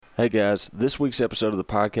Hey guys, this week's episode of the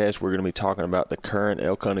podcast, we're going to be talking about the current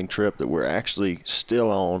elk hunting trip that we're actually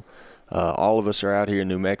still on. All of us are out here in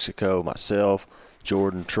New Mexico, myself,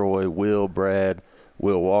 Jordan, Troy, Will, Brad,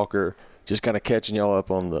 Will Walker, just kind of catching y'all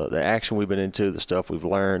up on the action we've been into, the stuff we've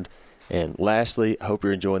learned. And lastly, I hope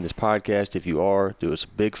you're enjoying this podcast. If you are, do us a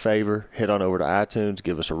big favor, head on over to iTunes,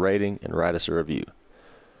 give us a rating, and write us a review.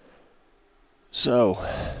 So,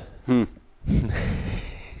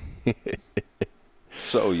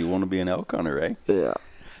 So you want to be an elk hunter, eh? Yeah.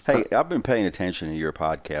 Hey, I've been paying attention to your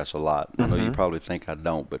podcast a lot. I know you probably think I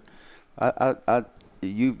don't, but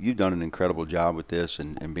you've done an incredible job with this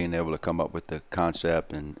and being able to come up with the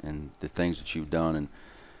concept and the things that you've done,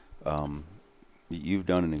 and you've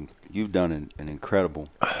done an incredible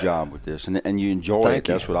job with this, and you enjoy Thank it.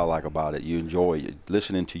 you. That's what I like about it. You enjoy it.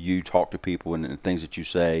 Listening to you talk to people and the things that you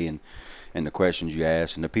say and the questions you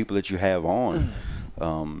ask and the people that you have on.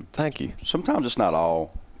 Thank you. Sometimes it's not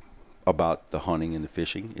all about the hunting and the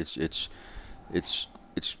fishing. It's I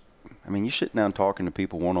mean, you're sitting down talking to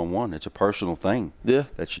people one-on-one. It's a personal thing. Yeah.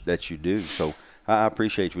 That you do. So I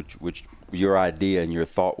appreciate which your idea and your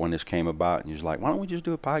thought when this came about, and you're just like, why don't we just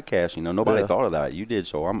do a podcast? You know, nobody thought of that. You did,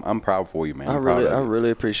 so I'm proud for you, man. I really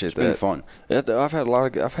appreciate that. It's been fun. I've had a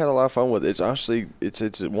lot of fun with it. It's honestly it's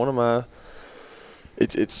one of my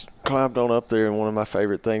it's climbed on up there and one of my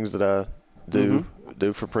favorite things that I do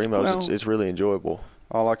for Primos. Well, it's really enjoyable.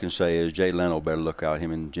 All I can say is Jay Leno better look out,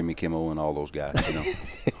 him and Jimmy Kimmel and all those guys, you know.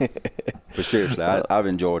 But seriously, I've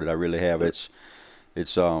enjoyed it. I really have. It's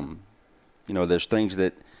you know, there's things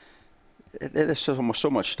that there's so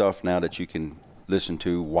much stuff now that you can listen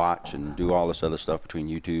to, watch, and do all this other stuff between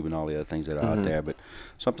YouTube and all the other things that are out there. But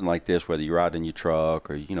something like this, whether you're out in your truck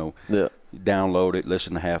or, you know, download it,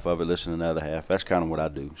 listen to half of it, listen to the other half. That's kind of what I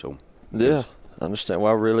do. So yeah, I understand.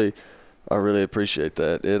 Well, I really appreciate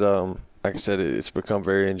that. It like I said, it's become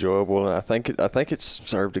very enjoyable, and I think it's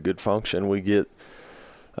served a good function. We get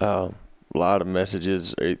a lot of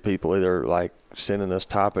messages, people either like sending us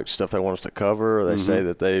topics, stuff they want us to cover, or they say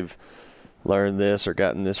that they've learned this or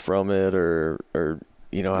gotten this from it, or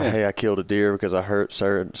you know, hey, I killed a deer because I heard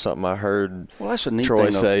something I heard that's a neat Troy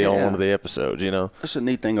thing say on one of the episodes. You know, that's a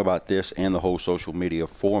neat thing about this and the whole social media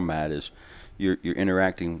format is you're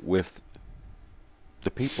interacting with the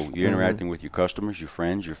people. You're interacting with your customers, your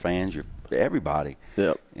friends, your fans, your everybody.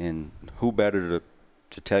 Yep. And who better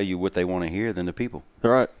to tell you what they want to hear than the people?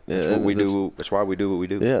 Right. That's what we do. That's why we do what we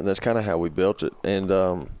do. Yeah, and that's kind of how we built it. And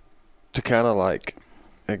to kind of like,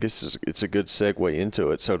 I guess it's a good segue into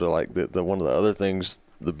it. So to like the one of the other things,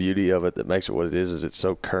 the beauty of it that makes it what it is it's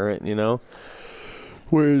so current, you know.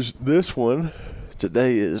 Whereas this one,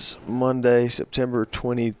 today is Monday, September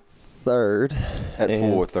 23rd. At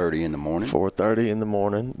 4:30 in the morning. 4:30 in the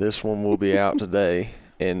morning. This one will be out today.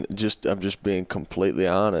 And I'm just being completely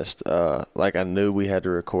honest. Like I knew we had to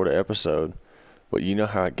record an episode, but you know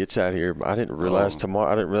how it gets out here. I didn't realize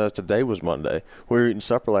I didn't realize today was Monday. We were eating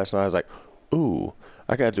supper last night. I was like, ooh,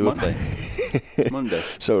 I got to do Monday. it. Monday.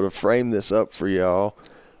 So to frame this up for y'all,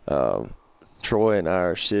 Troy and I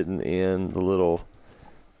are sitting in the little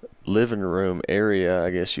living room area,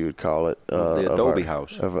 I guess you would call it, the Adobe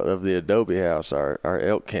house of the Adobe house, our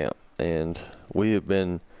elk camp, and we have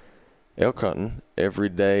been elk hunting every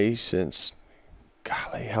day since,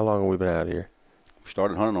 golly, how long have we been out here? We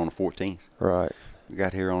started hunting on the 14th. Right. We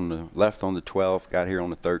got here left on the 12th, got here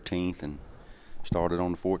on the 13th, and started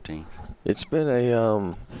on the 14th. It's been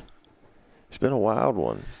a wild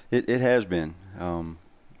one. It has been.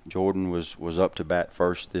 Jordan was up to bat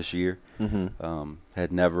first this year.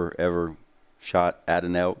 Had never ever shot at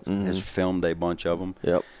an elk. Has filmed a bunch of them.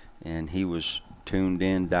 Yep. And he was tuned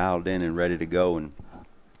in, dialed in, and ready to go. And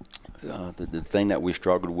the thing that we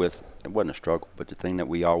struggled with, it wasn't a struggle, but the thing that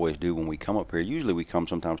we always do when we come up here, usually we come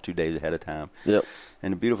sometimes 2 days ahead of time. Yep.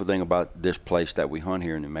 And the beautiful thing about this place that we hunt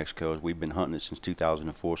here in New Mexico is we've been hunting it since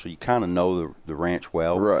 2004, so you kind of know the ranch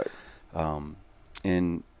well. Right.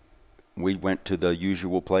 And we went to the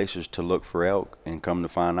usual places to look for elk, and come to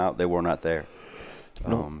find out they were not there.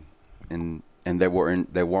 And they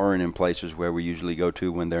weren't in places where we usually go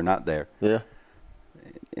to when they're not there. Yeah.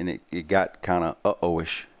 And it got kind of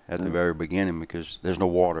uh-oh-ish at the very beginning because there's no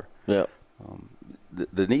water. Yeah.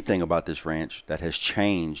 The neat thing about this ranch that has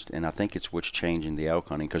changed, and I think it's what's changing the elk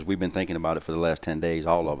hunting, because we've been thinking about it for the last 10 days,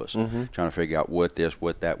 all of us, trying to figure out what this,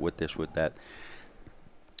 what that, what this, what that.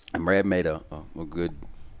 And Brad made a good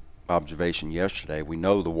observation yesterday. We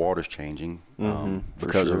know the water's changing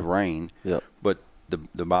because of rain. Yep. But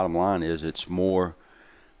the bottom line is it's more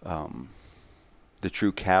the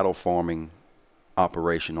true cattle farming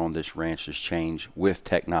operation on this ranch has changed with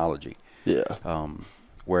technology. Yeah.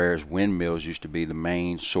 whereas windmills used to be the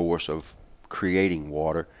main source of creating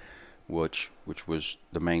water, which was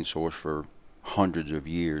the main source for hundreds of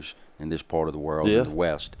years in this part of the world, in the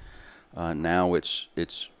West. Now it's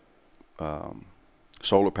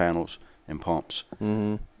solar panels and pumps,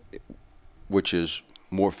 which is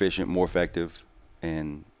more efficient, more effective,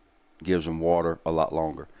 and gives them water a lot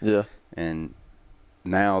longer. Yeah. And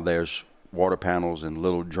now there's water panels and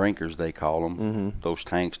little drinkers, they call them. Those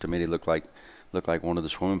tanks, to me, they look like one of the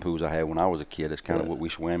swimming pools I had when I was a kid. It's kind of what we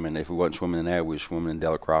swim in. If we wasn't swimming in there, we were swimming in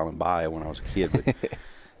Delacroix Island Bayou when I was a kid. But,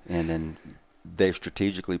 and then they've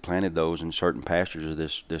strategically planted those in certain pastures of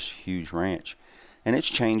this huge ranch. And it's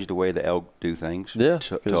changed the way the elk do things to a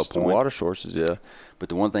point. The water sources, But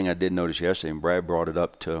the one thing I did notice yesterday, and Brad brought it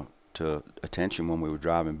up to attention when we were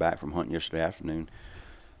driving back from hunting yesterday afternoon,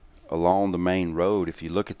 along the main road, if you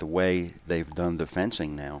look at the way they've done the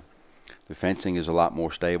fencing now, the fencing is a lot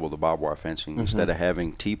more stable, the barbed wire fencing. Instead of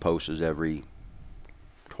having T-posts every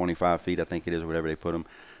 25 feet, I think it is, whatever they put them,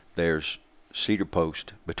 there's cedar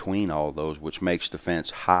post between all those, which makes the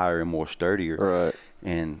fence higher and more sturdier. Right.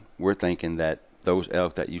 And we're thinking that those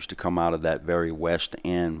elk that used to come out of that very west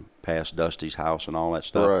end past Dusty's house and all that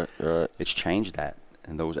stuff, right. It's changed that.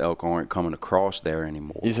 And those elk aren't coming across there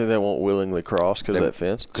anymore. You think they won't willingly cross because of that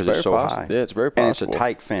fence? Because it's so high. Yeah, it's very possible. And it's a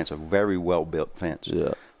tight fence, a very well-built fence.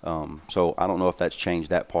 Yeah. So I don't know if that's changed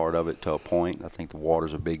that part of it to a point. I think the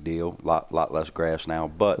water's a big deal. Lot less grass now.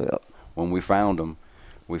 But when we found them,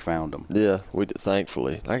 we found them. Yeah, we did,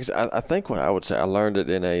 thankfully. Like I said, I think what I would say, I learned it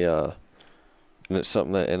in and it's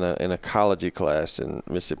something that in an ecology class in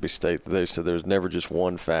Mississippi State, they said there's never just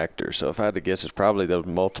one factor. So if I had to guess, it's probably those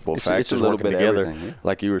multiple factors working together,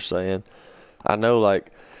 like you were saying. I know,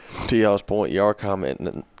 like, to y'all's point, y'all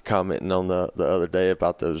commenting on the other day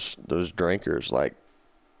about those drinkers, like,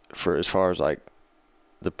 for as far as, like,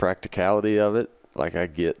 the practicality of it, like, I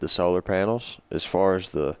get the solar panels. As far as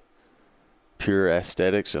the pure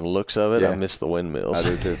aesthetics and looks of it, I miss the windmills. I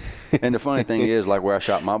do too. And the funny thing is, like where I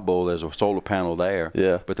shot my bull, there's a solar panel there,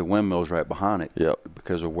 but the windmill's right behind it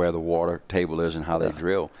because of where the water table is and how they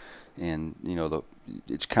drill. And you know,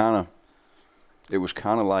 it was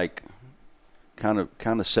kind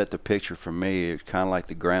of set the picture for me. It's kind of like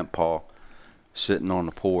the grandpa sitting on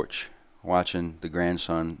the porch watching the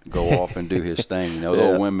grandson go off and do his thing. You know, the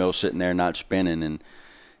old windmill sitting there not spinning,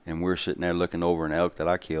 and we're sitting there looking over an elk that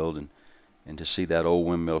I killed, and to see that old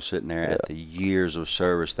windmill sitting there at the years of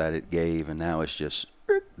service that it gave, and now it's just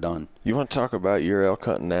done. You want to talk about your elk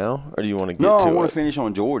hunting now, or do you want to get to it? No, I want to finish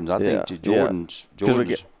on Jordan's. I think Jordan's.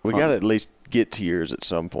 We got to at least get to yours at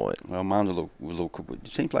some point. Well, mine's a little. It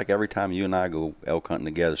seems like every time you and I go elk hunting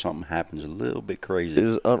together, something happens a little bit crazy. It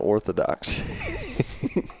is unorthodox.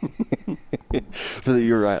 But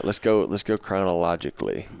you're right. Let's go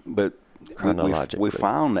chronologically. But we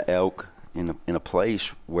found the elk in a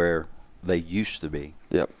place where they used to be.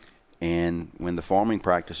 Yep. And when the farming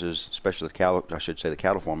practices, especially the cattle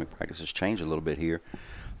farming practices, change a little bit here,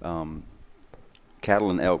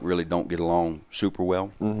 cattle and elk really don't get along super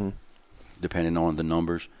well, depending on the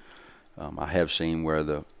numbers. I have seen where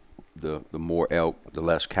the more elk, the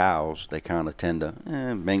less cows, they kind of tend to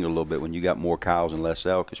mingle a little bit when you got more cows and less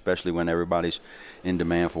elk, especially when everybody's in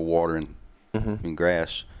demand for water and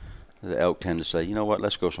grass. The elk tend to say, you know what,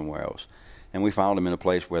 let's go somewhere else. And we found them in a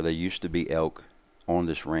place where there used to be elk on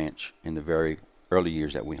this ranch in the very early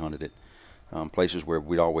years that we hunted it. Places where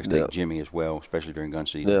we'd always take Jimmy as well, especially during gun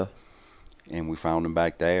season. Yeah. And we found them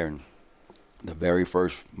back there. And the very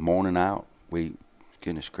first morning out,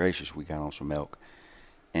 goodness gracious, we got on some elk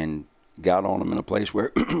and got on them in a place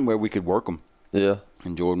where where we could work them. Yeah.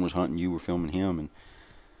 And Jordan was hunting, you were filming him. And,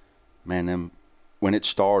 man, when it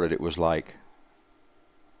started, it was like,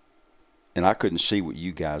 and I couldn't see what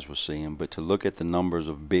you guys were seeing, but to look at the numbers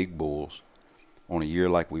of big bulls on a year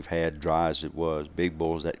like we've had, dry as it was, big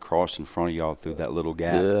bulls that crossed in front of y'all through that little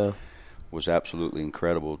gap was absolutely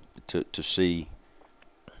incredible to see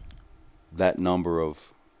that number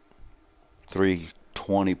of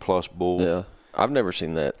 320-plus bulls. Yeah, I've never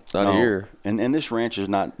seen that. Not here. And this ranch is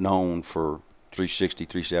not known for 360,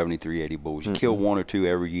 370, 380 bulls. You kill one or two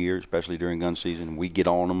every year, especially during gun season. We get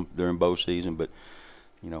on them during bow season, but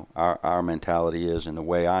you know, our mentality is, and the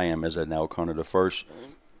way I am as an elk hunter,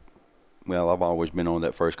 I've always been on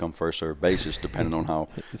that first come, first served basis, depending on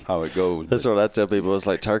how it goes. That's what I tell people. It's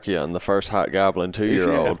like turkey hunting, the first hot goblin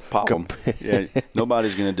 2-year-old. Yeah, pop them.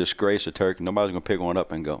 Nobody's going to disgrace a turkey. Nobody's going to pick one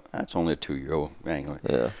up and go, that's only a 2-year-old. Anyway.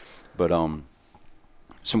 Yeah. But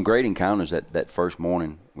some great encounters that first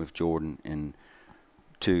morning with Jordan, and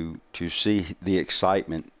to see the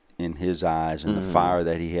excitement in his eyes and the fire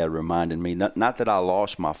that he had reminded me, not that I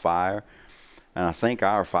lost my fire, And I think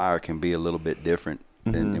our fire can be a little bit different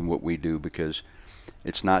than what we do, because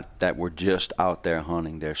it's not that we're just out there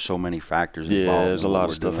hunting. There's so many factors involved. Yeah, there's a lot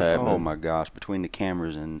of stuff happening. Oh, my gosh, between the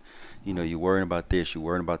cameras and, you're worrying about this, you're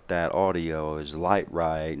worrying about that, audio, is the light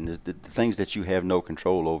right, and the things that you have no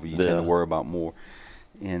control over, you tend to worry about more.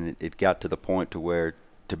 And it got to the point to where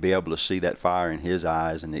to be able to see that fire in his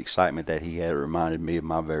eyes and the excitement that he had, it reminded me of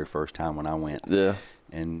my very first time when I went. Yeah.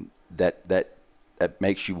 And that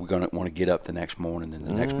makes you going to want to get up the next morning and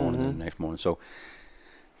the next morning and the next morning. So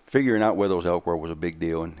figuring out where those elk were was a big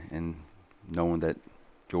deal, and knowing that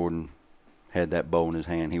Jordan had that bow in his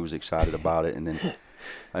hand, he was excited about it. And then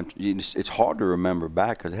it's hard to remember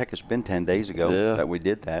back, because heck, it's been 10 days ago that we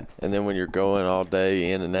did that. And then when you're going all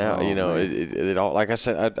day in and out, it all, like I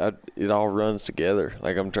said, it all runs together.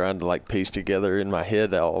 Like I'm trying to piece together in my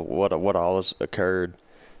head what all has occurred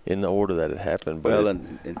in the order that it happened. But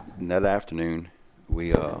in that afternoon,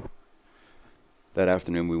 we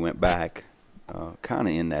went back. Kind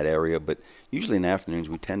of in that area, but usually in the afternoons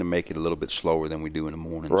we tend to make it a little bit slower than we do in the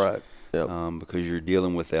mornings. Right. Yep. Because you're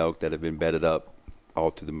dealing with elk that have been bedded up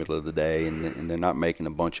all through the middle of the day, and they're not making a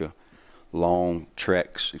bunch of long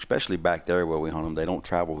treks, especially back there where we hunt them. They don't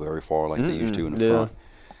travel very far like they used to in the front.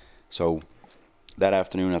 So that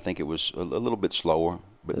afternoon, I think it was a little bit slower,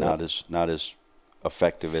 but not as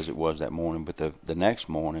effective as it was that morning. But the next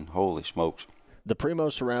morning, holy smokes. The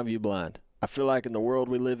Primos Surround View Blind. I feel like in the world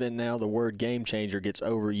we live in now, the word game changer gets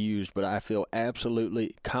overused, but I feel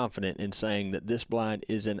absolutely confident in saying that this blind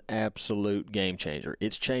is an absolute game changer.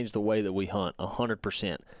 It's changed the way that we hunt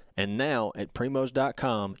 100%. And now at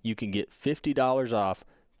Primos.com, you can get $50 off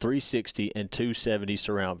 360 and 270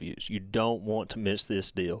 surround views. You don't want to miss this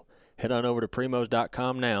deal. Head on over to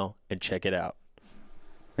Primos.com now and check it out.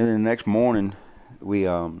 And then the next morning, we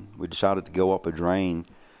decided to go up a drain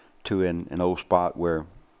to an old spot where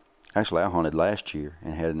actually I hunted last year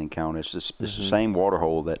and had an encounter. It's the same water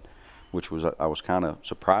hole I was kind of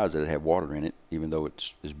surprised that it had water in it, even though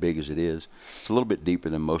it's as big as it is. It's a little bit deeper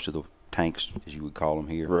than most of the tanks, as you would call them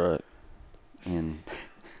here. Right. And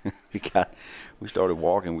we started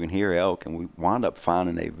walking. We can hear elk, and we wound up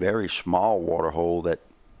finding a very small water hole that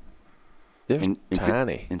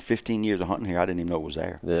tiny. In 15 years of hunting here, I didn't even know it was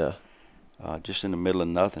there. Yeah. Just in the middle of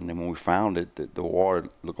nothing. And when we found it, the water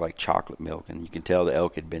looked like chocolate milk, and you can tell the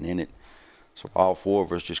elk had been in it. So all four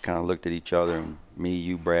of us just kind of looked at each other, and me,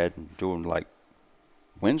 you, Brad, and Jordan, like,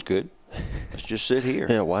 wind's good. Let's just sit here.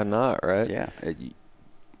 Yeah, why not, right? Yeah.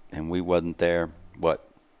 And we wasn't there,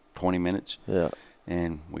 20 minutes? Yeah.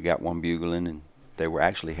 And we got one bugling, and they were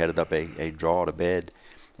actually headed up a draw to bed,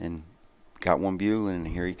 and got one bugling, and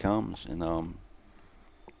here he comes. And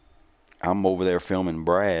I'm over there filming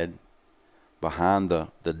Brad behind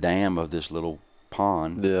the dam of this little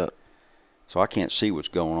pond. Yeah. So I can't see what's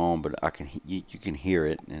going on, but you can hear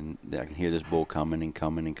it, and I can hear this bull coming and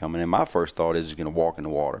coming and coming. And my first thought is he's going to walk in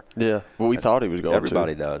the water. Yeah. Well, we thought he was going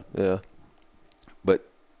Everybody does. Yeah. But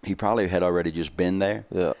he probably had already just been there.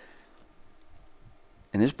 Yeah.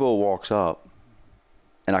 And this bull walks up,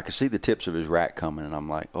 and I could see the tips of his rack coming, and I'm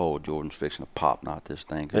like, oh, Jordan's fixing to pop knot this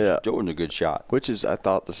thing. Yeah. Jordan's a good shot. Which is, I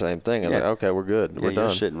thought the same thing. I was like, okay, we're good. We're done.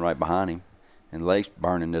 You're sitting right behind him. And Lake's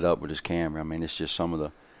burning it up with his camera. I mean, it's just some of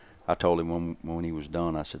the – I told him when he was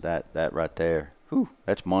done, I said, that right there,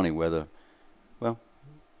 that's money whether – well,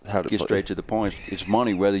 get straight to the point. It's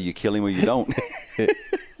money whether you kill him or you don't.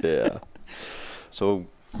 Yeah. So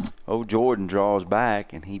old Jordan draws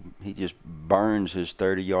back, and he just burns his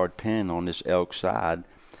 30-yard pin on this elk side.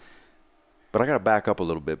 But I got to back up a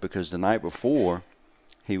little bit, because the night before,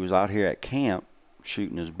 he was out here at camp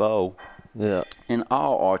shooting his bow. Yeah. And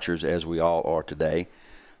all archers, as we all are today,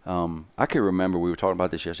 I can remember, we were talking about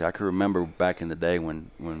this yesterday, I can remember back in the day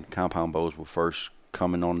when compound bows were first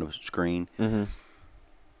coming on the screen,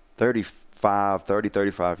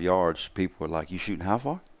 35 yards, people were like, you shooting how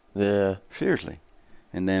far? Yeah. Seriously.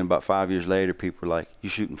 And then about 5 years later, people were like, you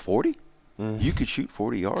shooting 40? You could shoot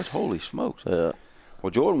 40 yards? Holy smokes. Yeah.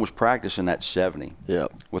 Well, Jordan was practicing at 70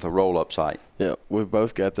 with a roll-up sight. Yeah, we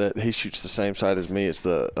both got that. He shoots the same sight as me. It's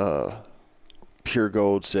the Pure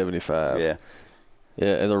Gold 75. Yeah.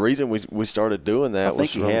 Yeah, and the reason we stared doing that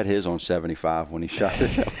was he had his on 75 when he shot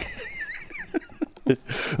his elk.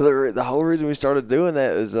 The whole reason we started doing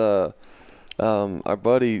that is our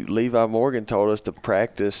buddy Levi Morgan told us to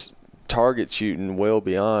practice target shooting well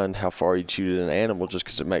beyond how far you'd shoot at an animal, just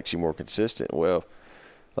because it makes you more consistent. Well,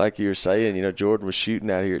 like you were saying, Jordan was shooting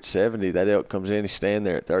out here at 70. That elk comes in, he's standing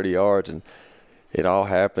there at 30 yards, and it all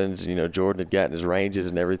happens. Jordan had gotten his ranges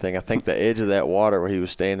and everything. I think the edge of that water where he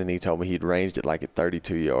was standing, he told me he'd ranged it like at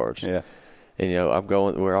 32 yards. Yeah. And,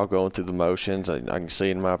 we're all going through the motions. I can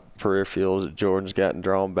see in my peripherals that Jordan's gotten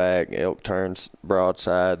drawn back. Elk turns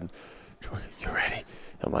broadside. You ready?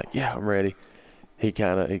 I'm like, yeah, I'm ready. He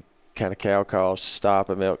kind of cow calls to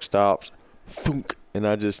stop him. Elk stops. Thunk. And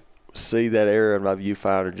I just see that arrow in my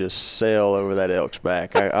viewfinder just sail over that elk's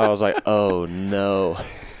back. I was like, oh, no.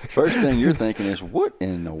 First thing you're thinking is, what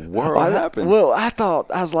in the world happened? Well, I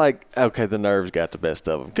was like, okay, the nerves got the best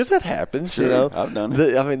of them. Because that happens, Sure, I've done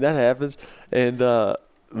it. That happens. And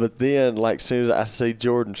but then, like, as soon as I see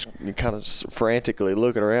Jordan kind of frantically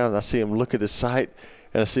looking around, and I see him look at his sight,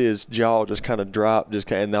 and I see his jaw just kind of drop,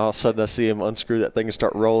 and all of a sudden I see him unscrew that thing and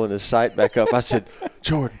start rolling his sight back up. I said,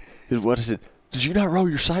 Jordan, what is it? Did you not roll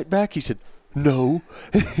your sight back? He said, no.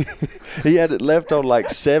 He had it left on like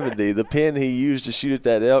 70. The pin he used to shoot at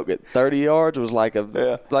that elk at 30 yards was like a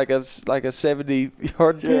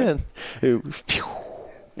 70-yard pin.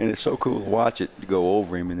 And it's so cool to watch it go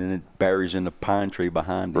over him, and then it buries in the pine tree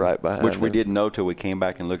behind him. Right behind which we him. didn't know till we came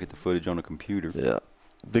back and looked at the footage on the computer. Yeah.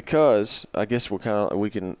 Because I guess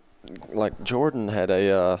Jordan had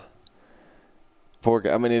a poor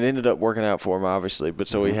guy. I mean, it ended up working out for him, obviously, but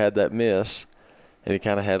so he had that miss. And he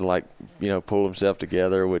kind of had to, pull himself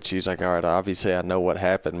together, which he's like, all right, obviously I know what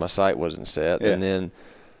happened. My sight wasn't set. Yeah. And then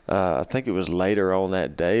I think it was later on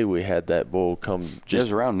that day we had that bull come. It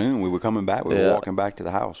was around noon. We were coming back. We were walking back to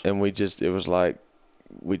the house. And we just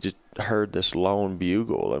heard this lone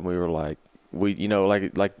bugle, and we were like,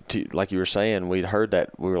 like you were saying, we'd heard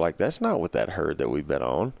that. We were like, that's not what that herd that we've been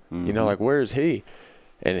on. Mm-hmm. Where is he?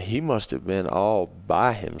 And he must have been all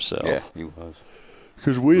by himself. Yeah, he was.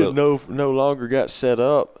 Because we had no longer got set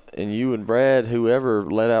up, and you and Brad, whoever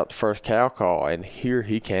let out the first cow call, and here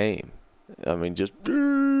he came. I mean, just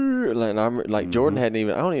Jordan hadn't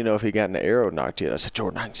even. I don't even know if he got an arrow knocked yet. I said,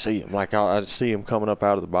 Jordan, I can see him. I see him coming up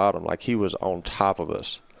out of the bottom, like he was on top of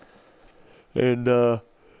us, and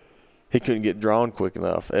he couldn't get drawn quick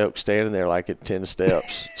enough. Elk standing there like at 10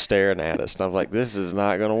 steps, staring at us. And I was like, this is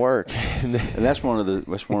not going to work. And that's one of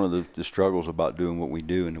the struggles about doing what we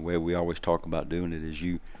do, and the way we always talk about doing it is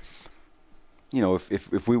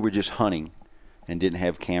if we were just hunting and didn't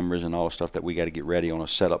have cameras and all the stuff that we got to get ready on a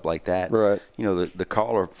setup like that, right? The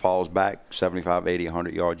caller falls back 75, 80,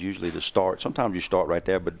 100 yards usually to start. Sometimes you start right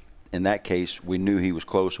there, but in that case, we knew he was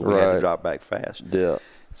close, so we had to drop back fast. Yeah.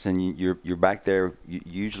 So you're back there. You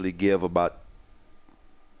usually give about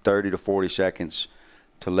 30 to 40 seconds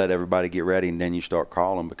to let everybody get ready, and then you start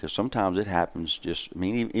calling, because sometimes it happens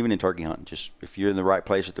even in turkey hunting, just if you're in the right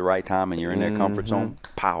place at the right time and you're in their comfort zone,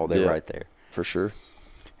 pow, they're right there. For sure.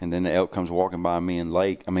 And then the elk comes walking by and then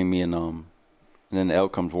the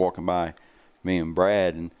elk comes walking by me and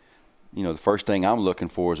Brad, and the first thing I'm looking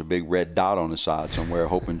for is a big red dot on the side somewhere,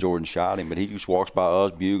 hoping Jordan shot him. But he just walks by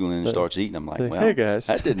us, bugling, and starts eating. I'm like, well, hey guys,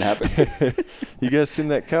 that didn't happen. You guys seen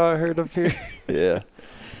that cow I heard up here? Yeah,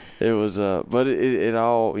 it was. But it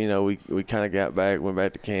all, we kind of got back, went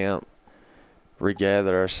back to camp,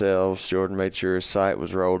 regathered ourselves. Jordan made sure his sight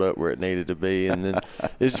was rolled up where it needed to be, and then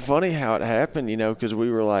it's funny how it happened, because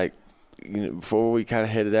we were like, before we kind of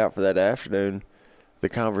headed out for that afternoon, the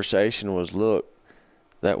conversation was, look,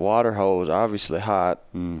 that water hole was obviously hot.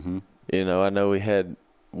 Mm-hmm. I know we had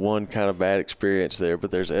one kind of bad experience there,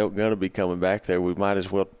 but there's elk going to be coming back there. We might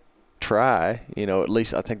as well try. At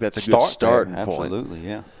least I think that's a good starting point. Absolutely,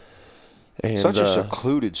 yeah. And, such a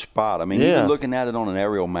secluded spot. I mean, even looking at it on an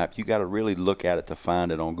aerial map, you got to really look at it to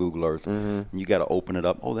find it on Google Earth. Mm-hmm. You got to open it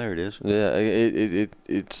up. Oh, there it is. Yeah,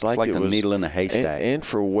 it's like the needle in a haystack. And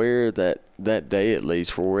for where that day, at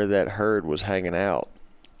least, for where that herd was hanging out,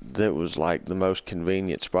 that was like the most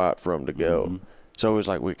convenient spot for them to go. Mm-hmm. So it was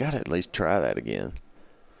like, we got to at least try that again.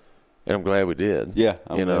 And I'm glad we did. Yeah,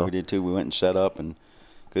 I'm glad we did too. We went and set up, and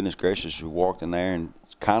goodness gracious, we walked in there and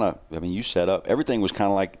you set up. Everything was kind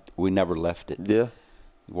of like we never left it. Yeah.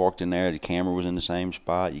 You walked in there, the camera was in the same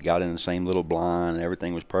spot. You got in the same little blind, and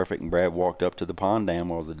everything was perfect. And Brad walked up to the pond dam,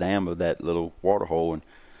 or the dam of that little water hole, and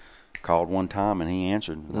called one time, and he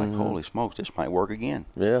answered. Like, holy smokes, this might work again.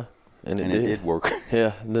 Yeah. And it did work.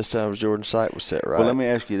 Yeah, and this time Jordan's sight was set right. Well, let me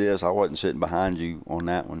ask you this. I wasn't sitting behind you on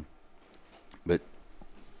that one. But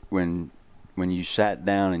when you sat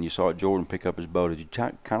down and you saw Jordan pick up his bow, did you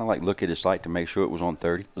kind of like look at his sight to make sure it was on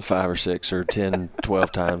 30? 5 or 6 or 10,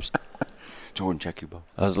 12 times. Jordan, check your bow.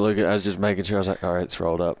 I was just making sure. I was like, all right, it's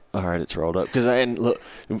rolled up. All right, it's rolled up. Because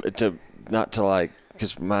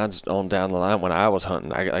mine's on down the line when I was hunting.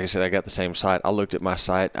 Like I said, I got the same sight. I looked at my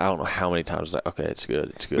sight. I don't know how many times. Like, okay, it's good.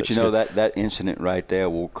 It's good. But that incident right there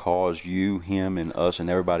will cause you, him, and us, and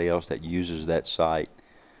everybody else that uses that sight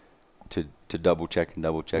to double check and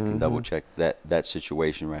double check and double check that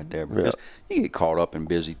situation right there, because you get caught up in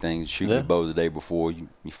busy things, shooting your bow the day before, your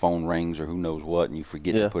phone rings or who knows what, and you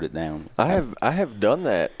forget to put it down. I have done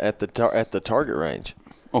that at the target range.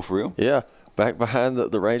 Oh, for real? Yeah. Back behind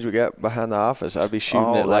the range we got behind the office, I'd be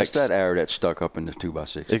shooting at that's that arrow that's stuck up in the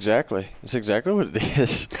 2x6. Exactly. That's exactly what it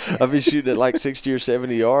is. I'd be shooting at like 60 or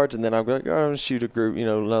 70 yards, and then I'm going to shoot a group,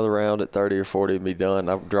 another round at 30 or 40 and be done.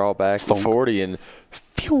 I'll draw back to 40 and,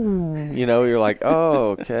 you're like,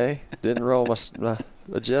 oh, okay. Didn't roll my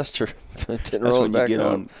adjuster. Didn't roll it back. That's when you get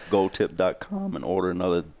on goldtip.com and order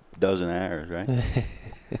another dozen arrows, right?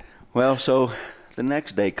 Well, so the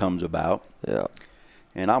next day comes about,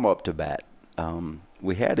 and I'm up to bat.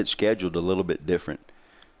 We had it scheduled a little bit different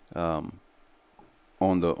on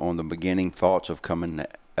the beginning thoughts of coming to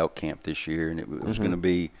elk camp this year, and it was going to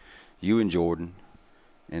be you and Jordan,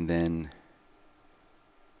 and then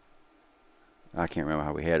I can't remember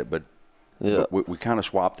how we had it, but we kind of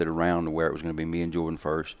swapped it around to where it was going to be me and Jordan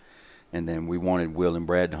first, and then we wanted Will and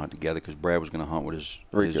Brad to hunt together because Brad was going to hunt with his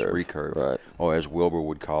recurve, right. Or as Wilbur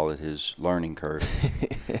would call it, his learning curve.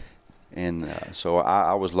 And so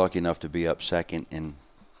I was lucky enough to be up second. And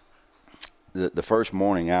the first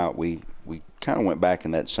morning out, we kind of went back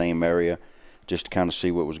in that same area just to kind of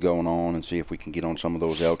see what was going on and see if we can get on some of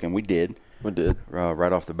those elk. And we did. We did.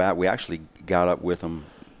 Right off the bat. We actually got up with them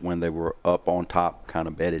when they were up on top, kind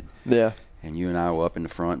of bedded. Yeah. And you and I were up in the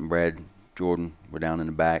front, and Brad, Jordan were down in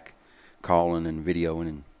the back calling and videoing.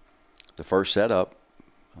 And the first setup,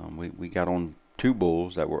 we got on 2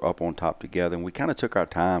 bulls that were up on top together, and we kind of took our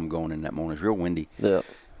time going in that morning. It was real windy. Yeah.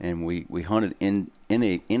 And we hunted in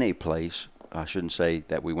a place. I shouldn't say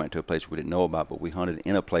that we went to a place we didn't know about, but we hunted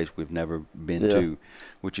in a place we've never been to,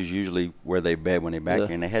 which is usually where they bed when they're back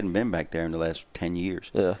there, and they hadn't been back there in the last 10 years.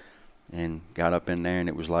 Yeah. And got up in there, and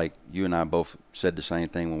it was like you and I both said the same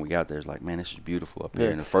thing when we got there. It's like, man, this is beautiful up here.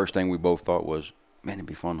 And the first thing we both thought was, man, it'd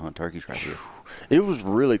be fun to hunt turkeys right here. It was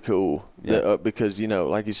really cool because,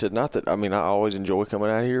 like you said, not that, I always enjoy coming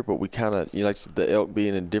out here, but we kind of, like the elk being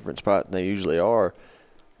in a different spot than they usually are,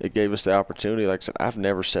 it gave us the opportunity. Like I said, I've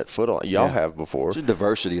never set foot on it. Y'all have before. It's a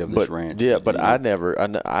diversity of this ranch. Yeah, but I'd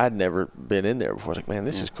never been in there before. I was like, man,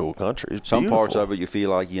 this is cool country. It's some beautiful. Parts of it you feel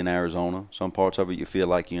like you're in Arizona. Some parts of it you feel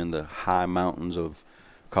like you're in the high mountains of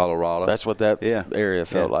Colorado. That's what that area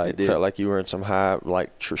felt like. It felt like you were in some high,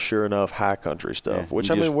 sure enough, high country stuff. Which,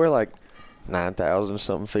 we're like 9,000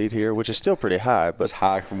 something feet here, which is still pretty high. But it's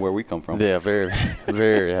high from where we come from. Yeah, very,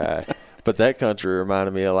 very high. But that country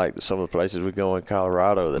reminded me of like some of the places we go in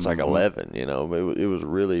Colorado that's like 11, It was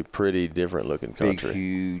really pretty different looking country. Big,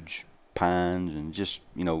 huge pines and just,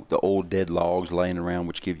 the old dead logs laying around,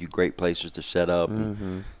 which give you great places to set up.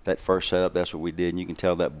 And that first setup, that's what we did. And you can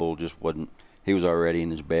tell that bull just wasn't. He was already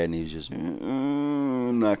in his bed, and he was just,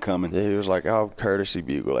 I'm not coming. Yeah, he was like, I'll courtesy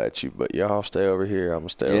bugle at you, but y'all stay over here. I'm going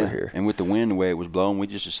to stay over here. And with the wind, the way it was blowing, we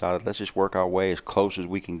just decided, let's just work our way as close as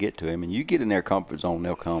we can get to him. And you get in their comfort zone,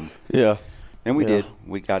 they'll come. Yeah. And we did.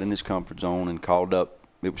 We got in this comfort zone and called up.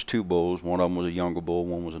 It was 2 bulls. One of them was a younger bull.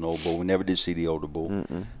 One was an old bull. We never did see the older bull.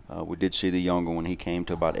 We did see the younger one. He came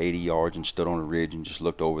to about 80 yards and stood on a ridge and just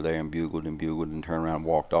looked over there and bugled and turned around and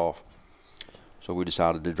walked off. So we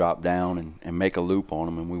decided to drop down and make a loop on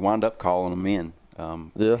him, and we wound up calling him in,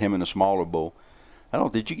 him and the smaller bull.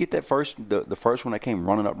 Did you get that the first one that came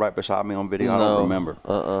running up right beside me on video? No. I don't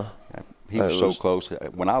remember. He was so close.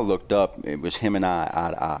 When I looked up, it was him and I eye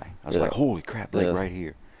to eye. I was like, holy crap, like right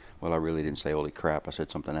here. Well, I really didn't say holy crap. I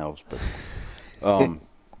said something else. But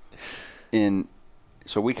and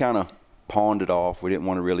so we kind of pawned it off. We didn't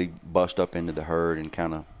want to really bust up into the herd and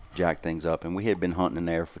kind of jack things up, and we had been hunting in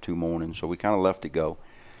there for 2 mornings, so we kind of left it go,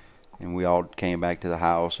 and we all came back to the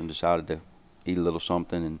house and decided to eat a little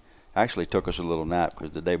something, and actually took us a little nap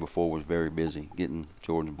because the day before was very busy getting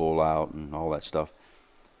Jordan's bull out and all that stuff.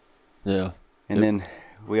 Yeah. And then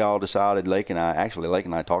we all decided, Lake and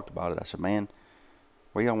I talked about it. I said, man,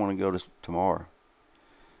 where y'all want to go tomorrow?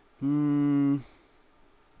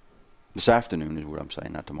 This afternoon is what I'm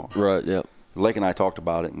saying, not tomorrow. Right, yeah. Lake and I talked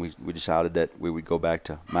about it, and we decided that we would go back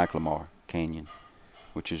to McLemore Canyon,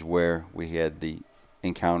 which is where we had the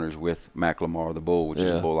encounters with McLemore the bull, which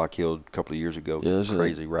is a bull I killed a couple of years ago. Yeah,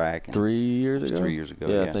 crazy rack. 3 years ago? 3 years ago,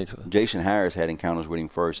 yeah. I think so. Jason Harris had encounters with him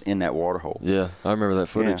first in that water hole. Yeah, I remember that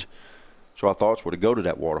footage. Yeah. So our thoughts were to go to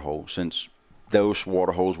that water hole, since those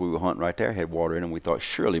water holes we were hunting right there had water in them. We thought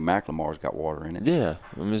surely McLemore's got water in it. Yeah,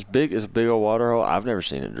 it's big. It's a big old water hole. I've never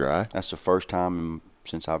seen it dry. That's the first time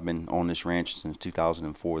since I've been on this ranch since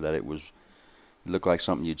 2004 that it looked like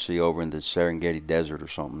something you'd see over in the Serengeti Desert or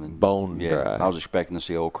something. And bone dry. I was expecting to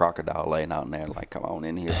see old crocodile laying out in there, like, come on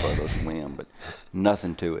in here for a swim, but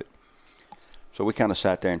nothing to it. So we kind of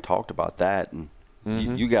sat there and talked about that, and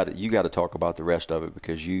you got to talk about the rest of it,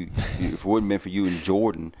 because you if it wouldn't been for you and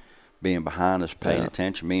Jordan being behind us, paying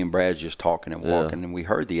attention, me and Brad just talking and walking, and we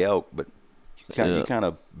heard the elk, but you kind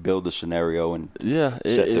of build the scenario and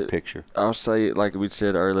set the picture. I'll say, like we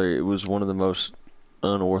said earlier, it was one of the most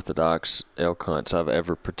unorthodox elk hunts I've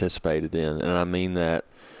ever participated in, and I mean that.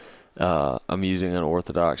 I'm using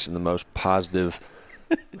unorthodox in the most positive,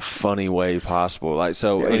 funny way possible. Like,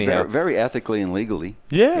 so anyhow, very ethically and legally.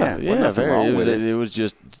 Yeah, very. It was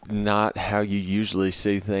just not how you usually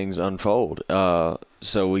see things unfold.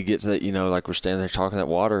 So we get to that, like we're standing there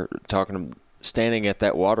standing at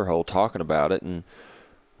that water hole talking about it, and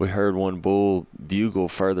we heard one bull bugle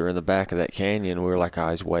further in the back of that canyon. We were like, oh,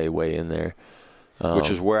 he's way, way in there. Which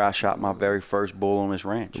is where I shot my very first bull on this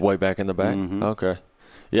ranch. Way back in the back? Mm-hmm. Okay.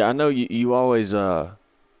 Yeah, I know you always,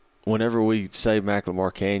 whenever we say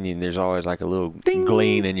McLemore Canyon, there's always like a little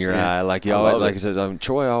gleam in your eye. Like you always, like I said,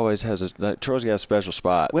 Troy always has Troy's got a special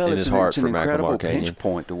spot in his heart for McLemore Canyon. It's an incredible pinch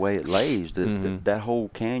point, the way it lays. That whole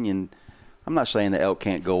canyon, I'm not saying the elk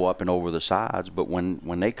can't go up and over the sides, but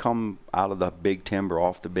when they come out of the big timber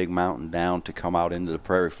off the big mountain down to come out into the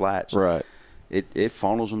prairie flats, right, it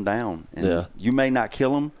funnels them down. And you may not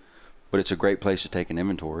kill them, but it's a great place to take an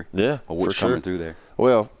inventory of what's coming through there.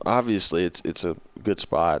 Well, obviously it's a good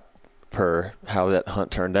spot per how that hunt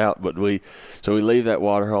turned out. But we leave that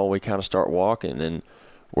water hole and we kind of start walking, and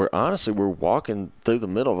we're walking through the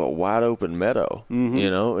middle of a wide open meadow,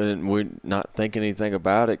 and we're not thinking anything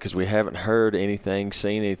about it because we haven't heard anything,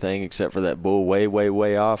 seen anything except for that bull way, way,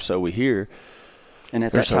 way off. So we hear. And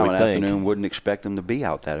at that time of the afternoon, wouldn't expect them to be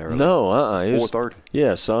out that early. No, 4:30.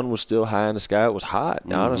 Yeah, sun was still high in the sky. It was hot,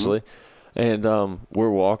 honestly. And we're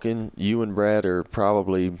walking. You and Brad are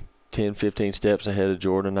probably 10, 15 steps ahead of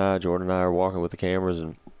Jordan and I. Jordan and I are walking with the cameras.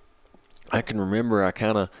 And I can remember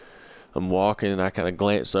I'm walking, and I kind of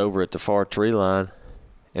glanced over at the far tree line,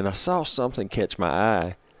 and I saw something catch my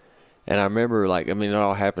eye. And I remember, it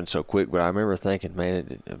all happened so quick, but I remember thinking,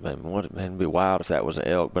 it'd be wild if that was an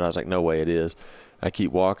elk. But I was like, no way it is. I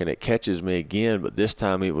keep walking. It catches me again, but this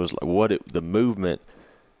time it was like the movement,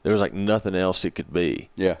 there was like nothing else it could be.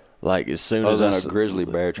 Yeah. Like as soon as a grizzly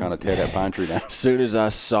bear trying to tear that pine tree down. As soon as I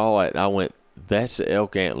saw it, I went, that's the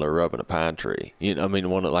elk antler rubbing a pine tree.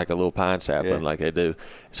 One like a little pine sapling like they do.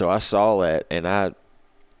 So I saw that,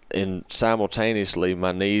 and simultaneously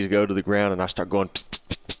my knees go to the ground and I start going, pss,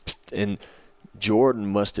 pss, pss, pss, and Jordan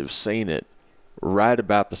must have seen it right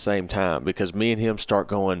about the same time, because me and him start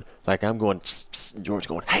going, like I'm going, pss, pss, and George's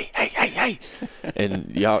going, hey, hey, hey, hey.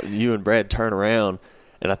 And you and Brad turn around,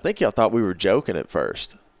 and I think y'all thought we were joking at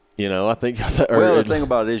first. I think y'all thought. Well, the thing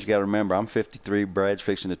about it is you got to remember, I'm 53, Brad's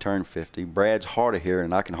fixing to turn 50. Brad's hard of hearing,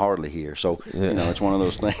 and I can hardly hear. So, it's one of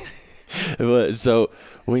those things. But so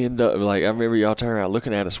we end up, I remember y'all turning around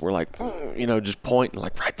looking at us. We're like, just pointing,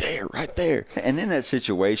 like right there. And in that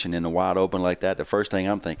situation, in the wide open like that, the first thing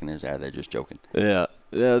I'm thinking is, they're just joking. Yeah,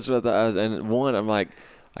 that's what I'm like,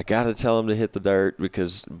 I got to tell him to hit the dirt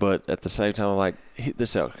but at the same time, I'm like,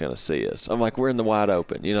 this elk's going to see us. I'm like, we're in the wide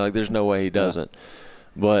open. There's no way he doesn't. Yeah.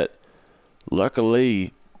 But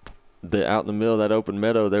luckily, out in the middle of that open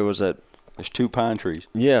meadow, there's 2 pine trees.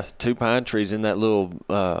 Yeah, 2 pine trees in that little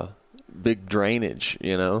big drainage,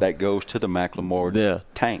 that goes to the McLemore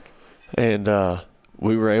tank. And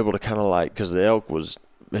we were able to kind of because the elk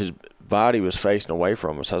his body was facing away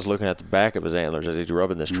from us. I was looking at the back of his antlers as he's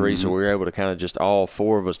rubbing this tree. So we were able to kind of just all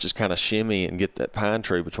 4 of us just kind of shimmy and get that pine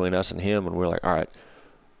tree between us and him. And we're like, all right,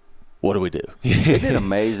 what do we do? Isn't it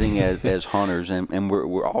amazing as hunters, and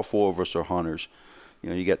we're all 4 of us are hunters.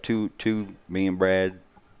 You got two me and Brad,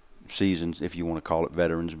 seasons, if you want to call it,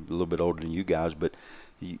 veterans, a little bit older than you guys, but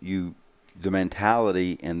the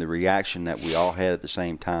mentality and the reaction that we all had at the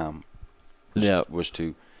same time was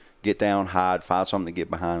to get down, hide, find something to get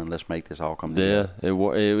behind, and let's make this all come together.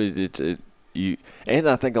 Yeah, and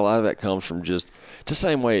I think a lot of that comes from it's the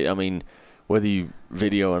same way. Whether you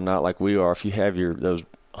video or not, like we are, if you have those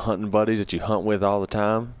hunting buddies that you hunt with all the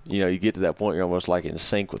time, you get to that point you're almost like in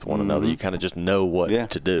sync with one another. You kind of just know what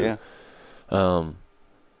to do. Yeah.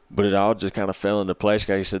 But it all just kind of fell into place.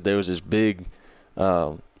 Like I said, there was this big,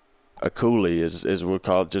 a coulee, as we'll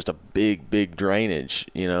call it, just a big drainage,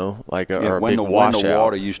 or a big washout. When the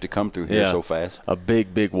water used to come through here so fast. A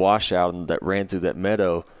big washout that ran through that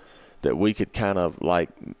meadow that we could kind of,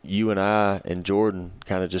 you and I and Jordan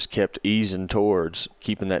kind of just kept easing towards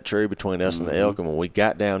keeping that tree between us and the elk. And when we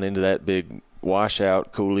got down into that big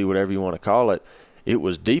washout, coulee, whatever you want to call it, it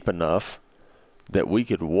was deep enough that we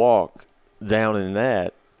could walk down in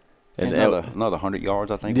that And another 100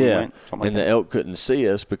 yards, I think. Yeah, we went, something and like the elk couldn't see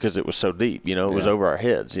us because it was so deep. You know, it was over our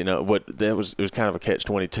heads. You know, it was kind of a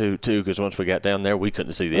catch-22 too, because once we got down there, we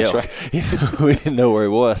couldn't see the elk. Right. You know, we didn't know where he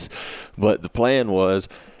was. But the plan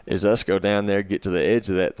is us go down there, get to the edge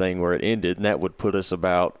of that thing where it ended, and that would put us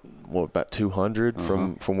about 200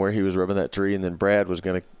 from where he was rubbing that tree, and then Brad was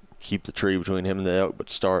going to keep the tree between him and the elk, but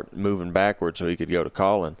start moving backwards so he could go to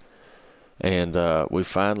calling. And we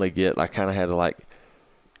finally I kind of had to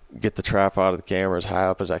get the tripod of the camera as high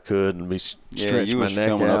up as I could and stretch my neck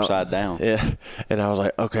filming out. upside down. Yeah, and I was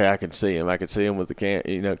like, okay, I can see him. I could see him with the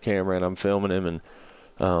camera, and I'm filming him.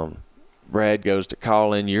 And Brad goes to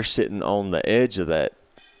call in. You're sitting on the edge of that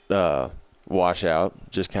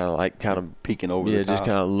washout, just kind of peeking over the top. just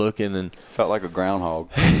kind of looking, and felt like a groundhog.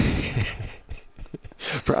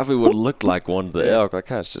 probably would have looked like one of the elk. Like,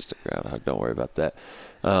 it's just a groundhog. Don't worry about that.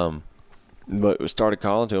 But we started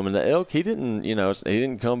calling to him, and the elk, he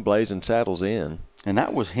didn't come blazing saddles in. And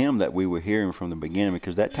that was him that we were hearing from the beginning,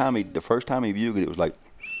 because that time the first time he bugled, it was like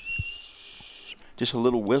just a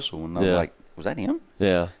little whistle, and I was like, was that him?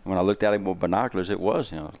 Yeah. And when I looked at him with binoculars, it was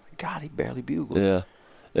him. I was like, God, he barely bugled. Yeah.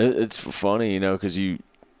 It's funny, because a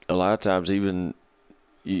lot of times even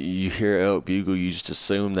you hear elk bugle, you just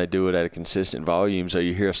assume they do it at a consistent volume. So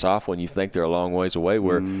you hear a soft one, you think they're a long ways away,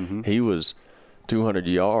 where he was 200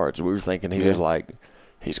 yards. We were thinking he was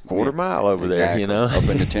he's a quarter mile over there, up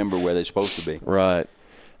in the timber where they're supposed to be. Right.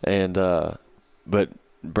 And but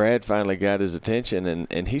Brad finally got his attention,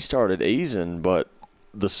 and he started easing, but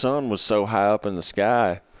the sun was so high up in the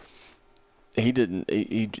sky, he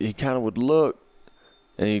kind of would look,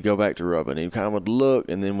 and he'd go back to rubbing. He kind of would look,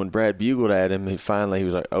 and then when Brad bugled at him, he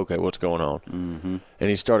was like, okay, what's going on? Mm-hmm. And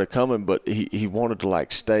he started coming, but he wanted to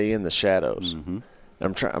stay in the shadows. Mm-hmm.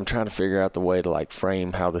 I'm trying to figure out the way to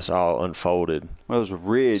frame how this all unfolded. Well, there's a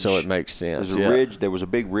ridge, so it makes sense. There's a ridge. There was a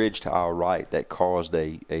big ridge to our right that caused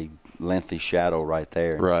a lengthy shadow right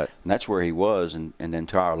there. Right, and that's where he was. And then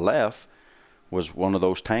to our left was one of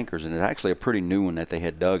those tankers, and it's actually a pretty new one that they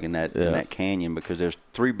had dug in that canyon, because there's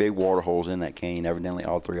 3 big water holes in that canyon. Evidently,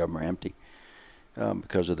 all 3 of them are empty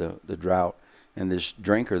because of the drought. And this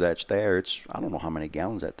drinker that's there, I don't know how many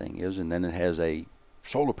gallons that thing is, and then it has a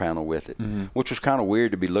solar panel with it, which was kind of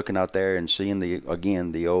weird to be looking out there and seeing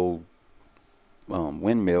the old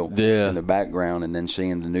windmill in the background, and then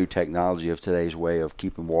seeing the new technology of today's way of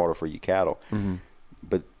keeping water for your cattle. Mm-hmm.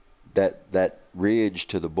 But that ridge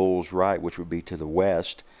to the bull's right, which would be to the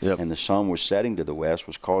west, and the sun was setting to the west,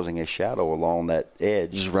 was causing a shadow along that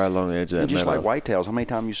edge. Just right along the edge of that just meadow. like whitetails. How many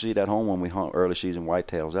times you see that home when we hunt early season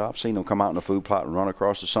whitetails? I've seen them come out in the food plot and run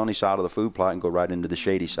across the sunny side of the food plot and go right into the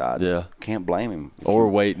shady side. Yeah. Can't blame him. Or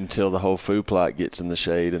wait until the whole food plot gets in the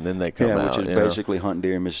shade, and then they come out. Which is basically hunting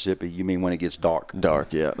deer in Mississippi. You mean when it gets dark.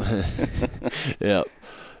 Dark, yeah. Yeah.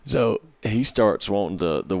 So he starts wanting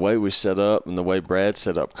the way we set up and the way Brad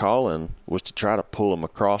set up calling was to try to pull him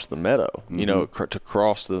across the meadow, to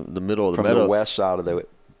cross the middle of the meadow. From the west side of the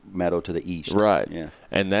meadow to the east. Right. Yeah.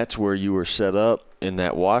 And that's where you were set up in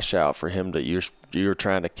that washout for him you were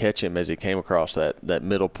trying to catch him as he came across that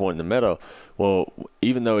middle point in the meadow. Well,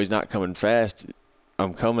 even though he's not coming fast,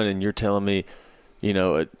 I'm coming and you're telling me,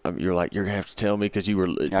 you're like, you're going to have to tell me, because you were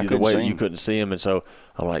the way you couldn't see him. And so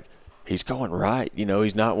I'm like, he's going right.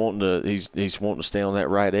 He's not wanting to. He's wanting to stay on that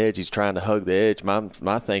right edge. He's trying to hug the edge.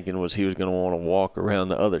 My thinking was he was going to want to walk around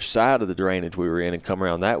the other side of the drainage we were in and come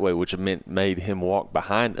around that way, which made him walk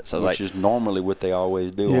behind us. Which is normally what they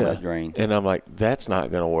always do on that drain. And I'm like, that's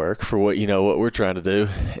not going to work for what we're trying to do.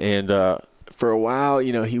 And for a while,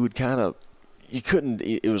 he would kind of. You couldn't.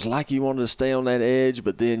 It was like he wanted to stay on that edge,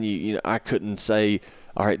 but then I couldn't say,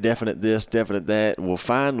 all right, definite this, definite that. Well,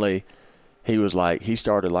 finally. He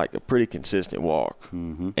started a pretty consistent walk.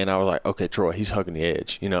 Mm-hmm. And I was like, okay, Troy, he's hugging the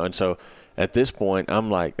edge, And so at this point, I'm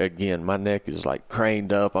like, again, my neck is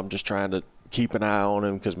craned up. I'm just trying to keep an eye on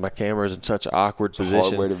him because my camera is in such an awkward position. It's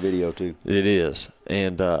a hard way to video, too. It is.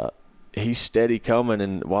 And he's steady coming.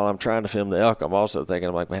 And while I'm trying to film the elk, I'm also thinking,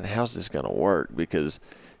 I'm like, man, how's this going to work? Because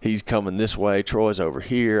he's coming this way. Troy's over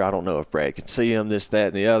here. I don't know if Brad can see him, this, that,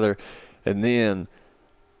 and the other. And then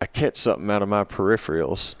I catch something out of my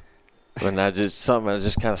peripherals. And I just kind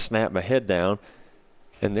of snapped my head down,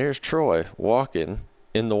 and there's Troy walking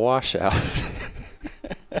in the washout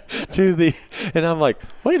and I'm like,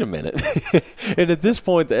 wait a minute. And at this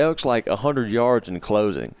point, the elk's 100 yards in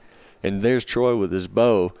closing, and there's Troy with his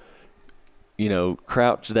bow,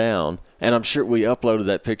 crouched down. And I'm sure we uploaded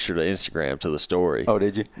that picture to Instagram, to the story. Oh,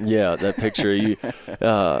 did you? Yeah, that picture of you,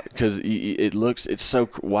 because it's so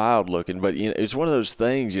wild looking. But it's one of those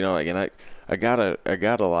things, and I gotta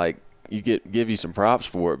give you some props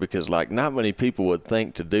for it, because like not many people would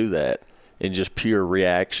think to do that in just pure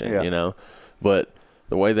reaction, Yeah. you know. But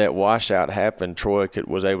the way that washout happened, Troy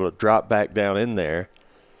was able to drop back down in there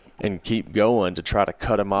and keep going to try to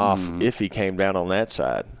cut him off if he came down on that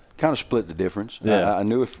side. Kind of split the difference. Yeah. I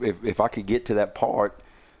knew if I could get to that part,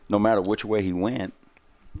 no matter which way he went,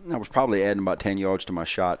 I was probably adding about 10 yards to my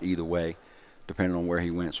shot either way, depending on where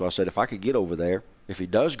he went. So I said, if I could get over there, if he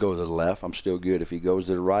does go to the left, I'm still good. If he goes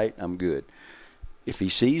to the right, I'm good. If he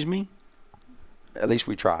sees me, at least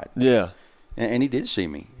we tried. Yeah. And he did see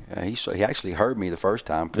me. He actually heard me the first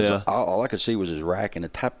time, because all I could see was his rack and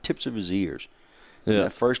the tips of his ears. Yeah. And the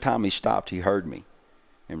first time he stopped, he heard me.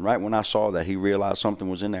 And right when I saw that, he realized something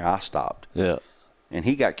was in there, I stopped. Yeah. And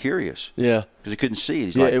he got curious. Yeah. Because he couldn't see.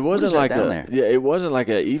 He's Yeah, like, it wasn't like down there? yeah, it wasn't like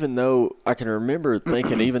even though I can remember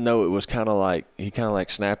thinking, even though it was kind of like he kind of like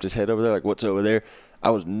snapped his head over there, like what's over there,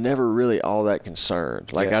 I was never really all that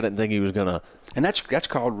concerned. Like Yeah. I didn't think he was gonna. And that's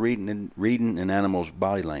called reading an animal's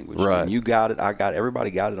body language. Right. And you got it. I got it.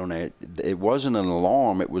 Everybody got it on there. It wasn't an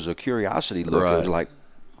alarm. It was a curiosity look. Right. It was like,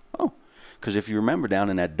 oh, because if you remember down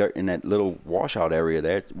in that dirt, in that little washout area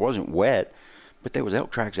there, it wasn't wet, but there was elk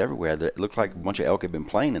tracks everywhere. It looked like a bunch of elk had been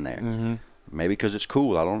playing in there. Mm-hmm. Maybe because it's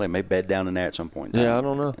cool. I don't know. They may bed down in there at some point. Yeah, I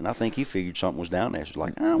don't know. And I think he figured something was down there. So it's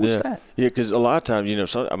like, what's that? Yeah, because a lot of times, you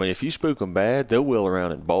know, I mean, if you spook them bad, they'll wheel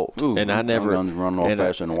around and bolt. Ooh, and I never running off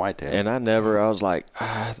faster than a whitetail. And I was like,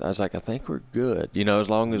 I think we're good. You know, as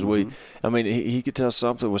long as we. I mean, he could tell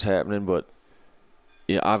something was happening, but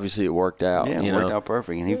yeah, obviously it worked out. Yeah, it worked out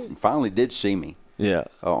perfect. And he finally did see me. Yeah.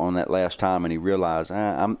 On that last time, and he realized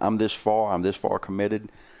I'm this far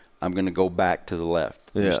committed. I'm going to go back to the left.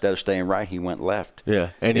 Yeah. Instead of staying right, he went left. Yeah,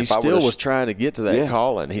 and he still was trying to get to that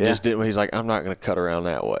calling. He just didn't. He's like, I'm not going to cut around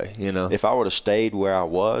that way, you know. If I would have stayed where I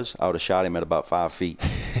was, I would have shot him at about 5 feet.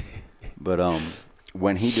 But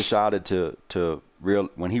when he decided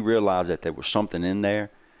when he realized that there was something in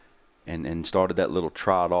there, and started that little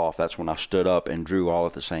trot off, that's when I stood up and drew all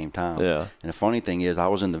at the same time. Yeah. And the funny thing is, I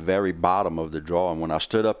was in the very bottom of the draw, and when I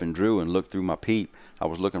stood up and drew and looked through my peep, I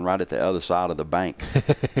was looking right at the other side of the bank.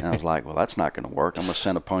 And I was like, well, that's not going to work. I'm going to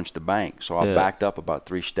center punch the bank. So I backed up about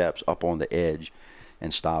 3 steps up on the edge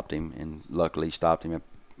and stopped him, and luckily stopped him.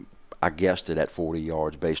 I guessed it at 40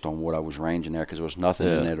 yards based on what I was ranging there, because there was nothing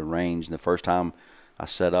in there to range. And the first time I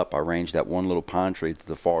set up, I ranged that one little pine tree to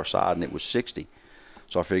the far side, and it was 60.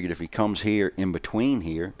 So I figured if he comes here in between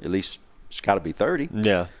here, at least it's got to be 30.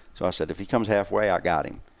 Yeah. So I said, if he comes halfway, I got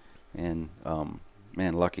him. And,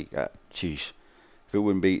 man, lucky. Jeez. If it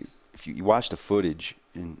wouldn't be, if you watch the footage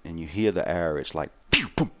and you hear the arrow, it's like, pew,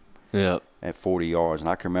 boom, at 40 yards. And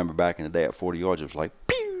I can remember back in the day at 40 yards, it was like,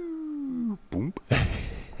 pew, boom.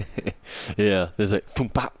 Yeah. There's like, boom,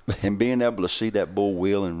 pop. And being able to see that bull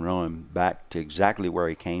wheel and run back to exactly where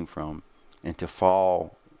he came from, and to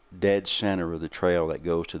fall dead center of the trail that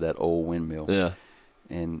goes to that old windmill. Yeah.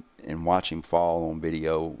 And watch him fall on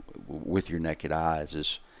video with your naked eyes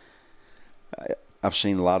is. I've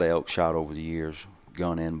seen a lot of elk shot over the years,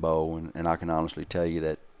 gun and bow, and I can honestly tell you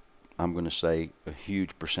that I'm going to say a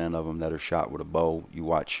huge percent of them that are shot with a bow, you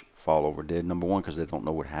watch fall over dead. Number one, because they don't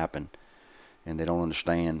know what happened, and they don't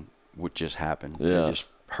understand what just happened. Yeah. They just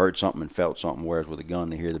heard something and felt something, whereas with a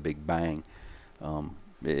gun, they hear the big bang.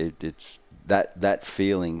 It's that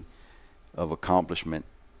feeling of accomplishment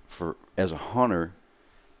as a hunter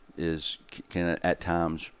can at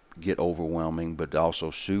times get overwhelming, but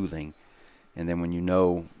also soothing. And then when you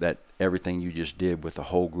know that everything you just did with a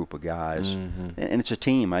whole group of guys, and it's a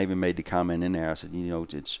team. I even made the comment in there. I said,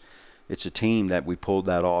 it's a team that we pulled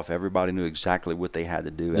that off. Everybody knew exactly what they had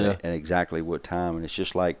to do at exactly what time. And it's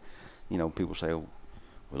just like, people say, well,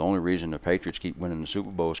 the only reason the Patriots keep winning the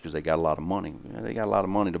Super Bowl is because they got a lot of money. They got a lot of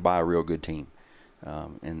money to buy a real good team.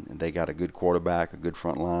 And they got a good quarterback, a good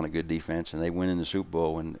front line, a good defense, and they win in the Super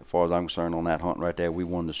Bowl. And as far as I'm concerned, on that hunt right there, we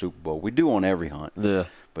won the Super Bowl. We do on every hunt. Yeah.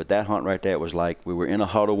 But that hunt right there was like we were in a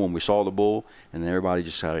huddle when we saw the bull, and then everybody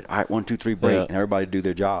just said, all right, 1, 2, 3, break, and everybody do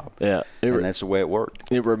their job. Yeah. And that's the way it worked.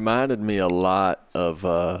 It reminded me a lot of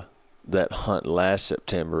that hunt last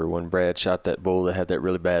September when Brad shot that bull that had that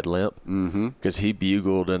really bad limp. Mm-hmm. Because he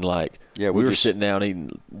bugled and we were sitting down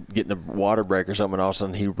getting a water break or something, and all of a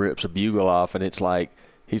sudden he rips a bugle off, and it's like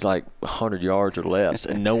he's like 100 yards or less,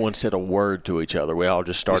 and no one said a word to each other. We all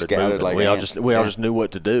just started moving. Like we all just knew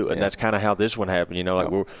what to do, and that's kind of how this one happened.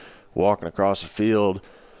 We're walking across the field,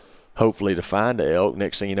 hopefully to find an elk.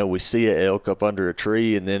 Next thing you know, we see an elk up under a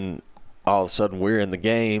tree, and then all of a sudden we're in the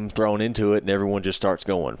game, thrown into it, and everyone just starts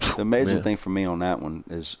going. The amazing thing for me on that one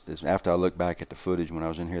is after I look back at the footage when I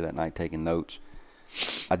was in here that night taking notes,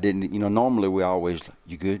 I didn't, normally we always,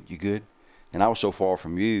 you good? And I was so far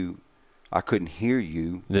from you I couldn't hear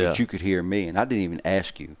you, Yeah. but you could hear me. And I didn't even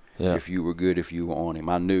ask you if you were good, if you were on him.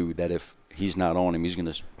 I knew that if he's not on him, he's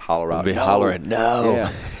going to holler out. Be hollering, no. Yeah.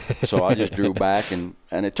 So I just drew back, and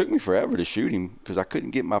it took me forever to shoot him because I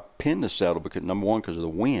couldn't get my pin to settle because, number one, because of the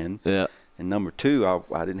wind. Yeah. And number two,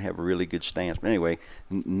 I didn't have a really good stance. But anyway,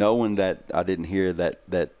 knowing that I didn't hear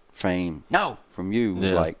that fame from you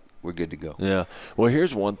was like, we're good to go. Yeah. Well,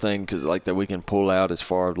 here's one thing that we can pull out as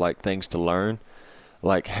far as like things to learn.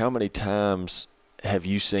 Like, how many times have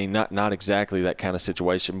you seen not exactly that kind of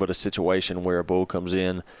situation, but a situation where a bull comes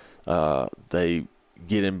in, they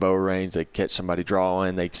get in bow range, they catch somebody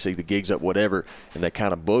drawing, they see the gigs up, whatever, and they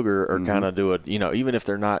kind of booger or kind of do it, even if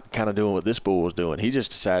they're not kind of doing what this bull was doing. He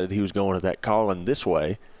just decided he was going to that calling this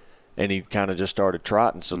way, and he kind of just started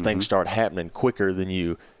trotting, so things start happening quicker than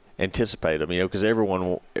you anticipate them, because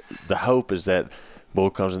everyone, the hope is that bull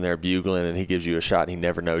comes in there bugling and he gives you a shot and he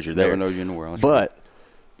never knows you're there. Never knows you're in the world. But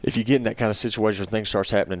if you get in that kind of situation where things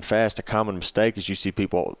starts happening fast, a common mistake is you see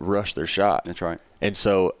people rush their shot. That's right. And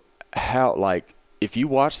so if you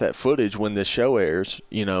watch that footage when this show airs,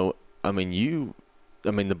 the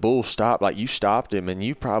bull stopped, like you stopped him and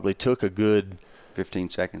you probably took a good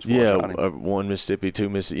 15 seconds for a shot. One Mississippi, two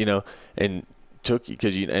Mississippi, and took you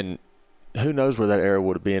and who knows where that arrow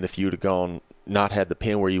would have been if you would have gone, not had the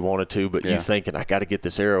pin where you wanted to, but you thinking, I got to get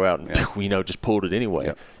this arrow out, and just pulled it anyway.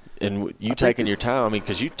 Yep. And you taking your time,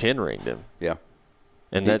 because you 10-ringed him. Yeah.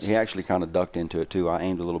 And he actually kind of ducked into it too. I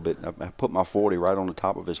aimed a little bit. I put my 40 right on the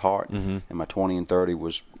top of his heart, and my 20 and 30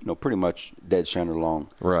 was pretty much dead center long.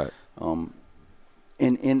 Right.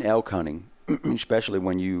 In elk hunting, especially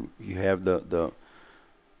when you have the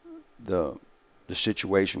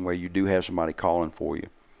situation where you do have somebody calling for you.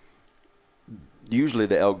 Usually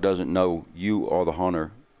the elk doesn't know you or the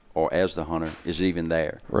hunter, or as the hunter, is even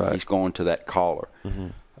there. Right. He's going to that caller.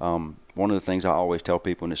 One of the things I always tell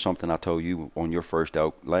people, and it's something I told you on your first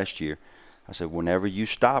elk last year, I said, whenever you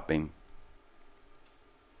stop him,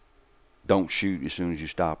 don't shoot as soon as you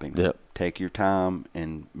stop him. Yep. Take your time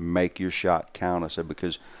and make your shot count. I said,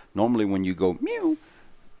 because normally when you go mew,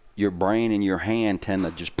 your brain and your hand tend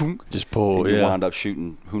to just boom, just pull, and you wind up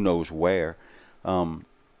shooting who knows where.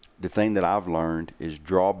 The thing that I've learned is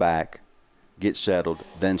draw back, get settled,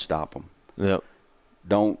 then stop them. Yep.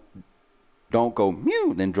 Don't go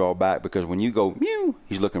mew, then draw back, because when you go mew,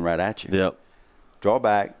 he's looking right at you. Yep. Draw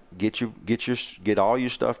back, get all your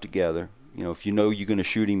stuff together. If you know you're going to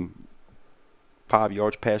shoot him 5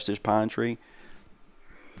 yards past this pine tree,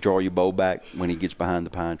 draw your bow back when he gets behind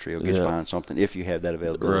the pine tree or gets behind something, if you have that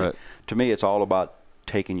availability. Right. To me, it's all about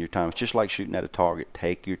taking your time. It's just like shooting at a target.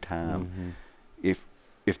 Take your time.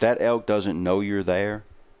 If that elk doesn't know you're there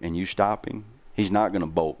and you stop him, he's not going to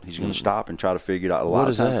bolt. He's going to stop and try to figure it out. What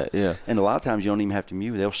is that? Yeah. And a lot of times you don't even have to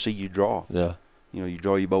mew. They'll see you draw. Yeah. You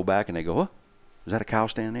draw your bow back and they go, "What? Is that a cow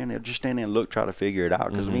standing there?" And they'll just stand there and look, try to figure it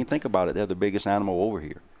out. Because, think about it. They're the biggest animal over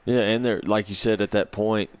here. Yeah, and they're, like you said, at that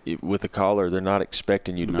point with the caller, they're not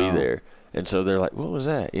expecting you to be there. And so they're like, what was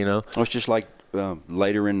that, Well, it's just like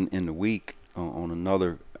later in the week on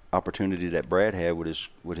another opportunity that Brad had with his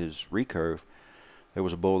recurve. There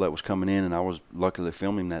was a bull that was coming in, and I was luckily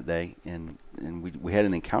filming that day, and we had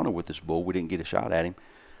an encounter with this bull. We didn't get a shot at him,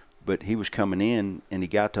 but he was coming in, and he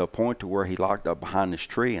got to a point to where he locked up behind this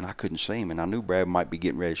tree, and I couldn't see him, and I knew Brad might be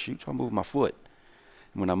getting ready to shoot, so I moved my foot.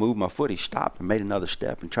 And when I moved my foot, he stopped and made another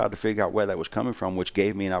step and tried to figure out where that was coming from, which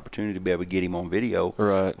gave me an opportunity to be able to get him on video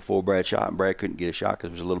before Brad shot, and Brad couldn't get a shot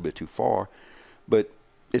because it was a little bit too far. But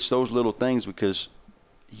it's those little things, because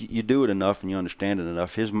you do it enough and you understand it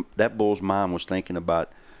enough. That bull's mind was thinking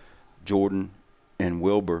about Jordan and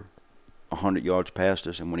Wilbur 100 yards past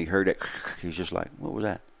us, and when he heard that, he's just like, what was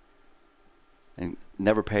that? And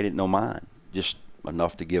never paid it no mind, just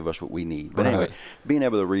enough to give us what we need. But anyway, being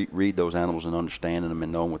able to read those animals and understanding them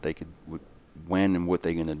and knowing what they could, when and what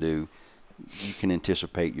they're going to do, you can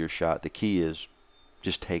anticipate your shot. The key is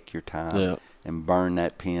just take your time and burn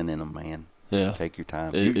that pin in them, man. Yeah. Take your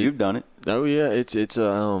time. You've done it. Oh yeah, it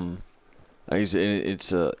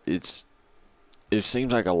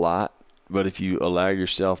seems like a lot, but if you allow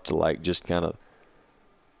yourself to like just kind of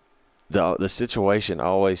the situation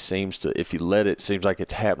always seems to, if you let it, seems like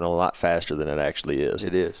it's happening a lot faster than it actually is.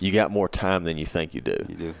 It is. You got more time than you think you do.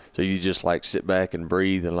 You do. So you just like sit back and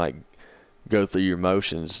breathe and like go through your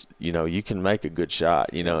motions. You can make a good shot.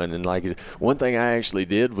 And then like one thing I actually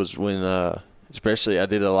did was when especially I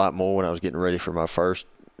did it a lot more when I was getting ready for my first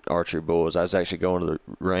archery bulls. I was actually going to the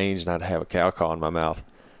range and I'd have a cow call in my mouth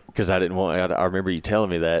because I didn't want. I remember you telling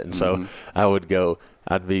me that, and so I would go.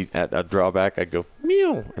 I'd draw back. I'd go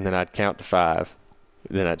meow, and then I'd count to 5,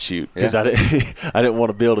 then I'd shoot because I didn't want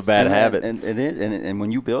to build a bad habit. And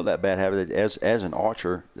when you build that bad habit, as an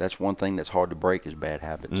archer, that's one thing that's hard to break is bad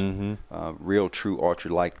habits. Real true archer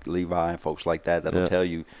like Levi and folks like that'll tell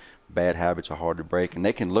you bad habits are hard to break, and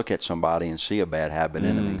they can look at somebody and see a bad habit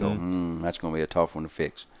in them and go, that's going to be a tough one to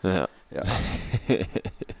fix. Yeah.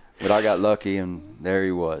 But I got lucky, and there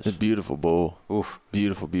he was. A beautiful bull. Oof.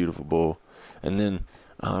 Beautiful, beautiful bull. And then,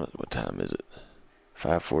 what time is it?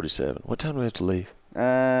 5:47. What time do we have to leave?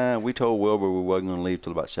 We told Wilbur we wasn't going to leave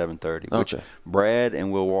till about 7:30. Which Brad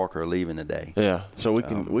and Will Walker are leaving today. Yeah, so we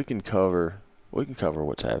can cover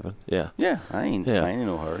what's happened. Yeah. Yeah, I ain't in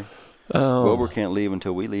no hurry. Wilbur can't leave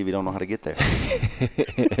until we leave. He don't know how to get there.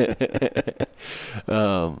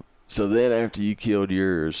 So then after you killed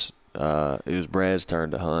yours, it was Brad's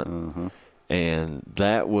turn to hunt. And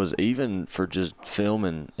that was, even for just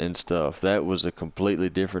filming and stuff, that was a completely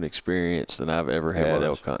different experience than I've ever had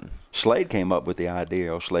elk hunting. Slade came up with the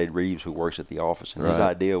idea, Slade Reeves, who works at the office, and his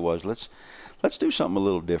idea was let's do something a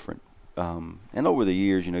little different. And over the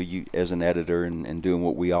years, you as an editor and doing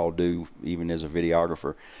what we all do, even as a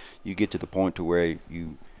videographer, you get to the point to where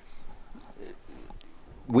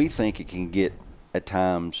we think it can get at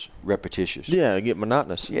times repetitious. Yeah, get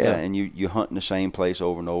monotonous. Yeah, and you hunt in the same place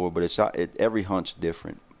over and over, but every hunt's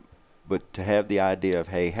different. But to have the idea of,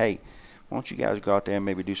 hey, why don't you guys go out there and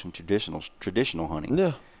maybe do some traditional hunting?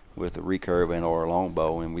 Yeah. With a recurve and or a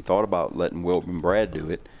longbow, and we thought about letting Wilbur and Brad do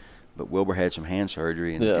it, but Wilbur had some hand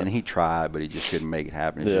surgery, and he tried, but he just couldn't make it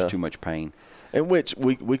happen. It's just too much pain. And which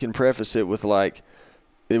we can preface it with, like,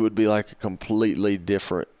 it would be like a completely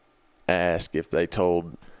different ask if they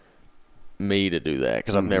told me to do that,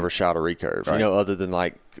 because I've never shot a recurve, other than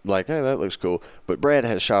like, hey, that looks cool. But Brad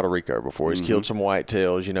had shot a recurve before. He's killed some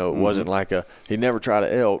whitetails. It wasn't like he never tried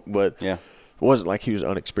an elk, but it wasn't like he was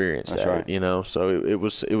unexperienced at it. So it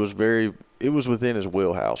was within his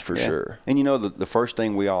wheelhouse for sure. And the first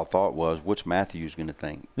thing we all thought was, what's Matthews going to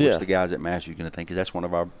think? What's the guys at Matthews going to think? Because that's one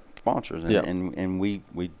of our sponsors, and we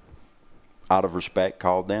out of respect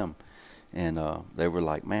called them, and they were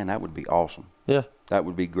like, man, that would be awesome. Yeah. That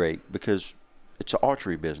would be great, because it's an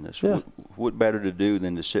archery business. Yeah. What better to do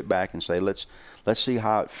than to sit back and say, let's see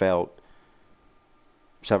how it felt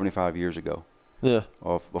 75 years ago,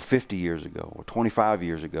 or 50 years ago, or 25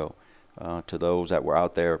 years ago, to those that were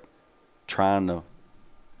out there trying to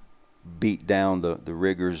beat down the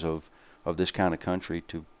rigors of this kind of country,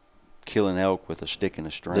 to kill an elk with a stick and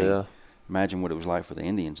a string. Yeah. Imagine what it was like for the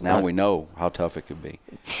Indians. Now we know how tough it could be.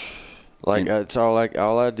 Like, it's all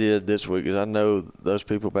I did this week is, I know those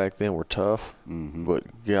people back then were tough, but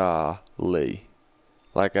golly,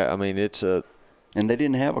 like, I mean, it's a. And they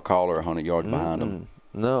didn't have a collar 100 yards behind them.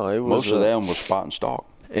 No, it was. Most of them were spot and stalk.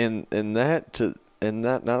 And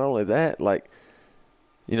not only that, like,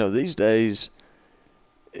 these days,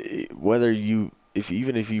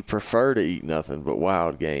 even if you prefer to eat nothing but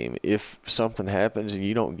wild game, if something happens and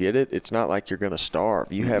you don't get it, it's not like you're going to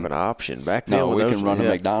starve. You have an option. Back then, we can run to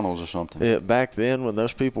McDonald's or something. Yeah, back then when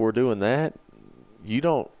those people were doing that, you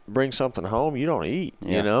don't bring something home, you don't eat.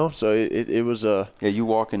 So it was a. Yeah, you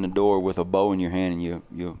walk in the door with a bow in your hand, and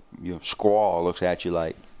your squaw looks at you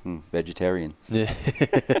like, vegetarian. Yeah,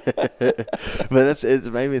 but it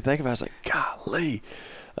made me think about it. It's like, golly.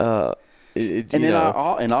 In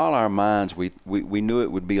all our minds, we knew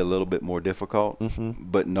it would be a little bit more difficult,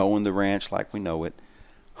 but knowing the ranch like we know it,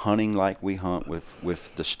 hunting like we hunt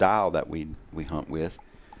with the style that we hunt with,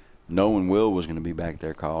 knowing Will was going to be back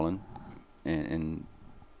there calling, and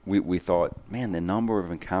we thought, man, the number of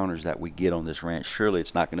encounters that we get on this ranch, surely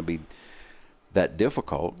it's not going to be that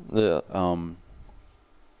difficult. Yeah.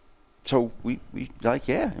 So we like,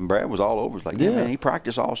 and Brad was all over. It's like, man, he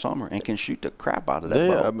practiced all summer and can shoot the crap out of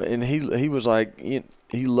that bow. And he was like,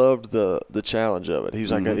 he loved the challenge of it. He was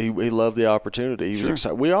like, he loved the opportunity. He was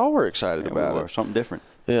excited. We all were excited about it. Something different.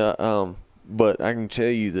 Yeah. But I can tell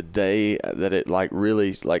you the day that it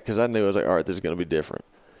really, because I knew, I was like, all right, this is going to be different.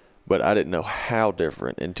 But I didn't know how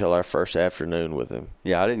different until our first afternoon with him.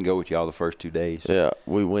 Yeah, I didn't go with y'all the first 2 days. Yeah,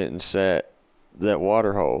 we went and sat that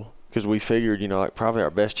water hole. Because we figured, probably our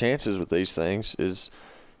best chances with these things is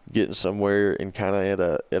getting somewhere and kind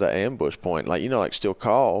of at an ambush point, like still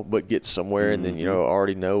call, but get somewhere and then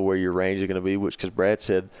already know where your range is going to be. Which, because Brad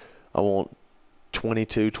said, I want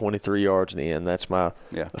 22, 23 yards in the end. That's my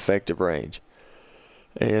effective range.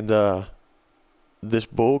 And this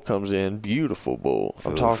bull comes in, beautiful bull.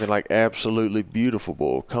 I'm talking like absolutely beautiful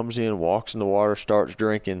bull. Comes in, walks in the water, starts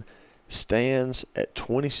drinking, stands at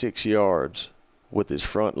 26 yards. With his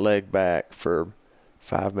front leg back for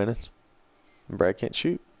 5 minutes, and Brad can't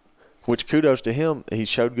shoot. Which, kudos to him, he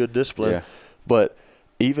showed good discipline. Yeah. But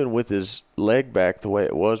even with his leg back the way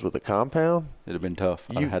it was with the compound, it'd have been tough.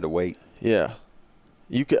 I had to wait. Yeah,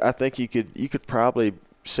 I think you could probably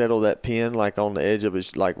settle that pin like on the edge of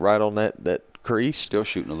his, like right on that crease. Still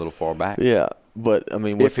shooting a little far back. Yeah, but I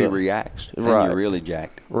mean, if he reacts, then you're really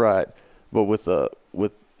jacked. Right, but with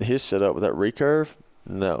his setup with that recurve,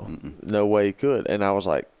 no way he could. And I was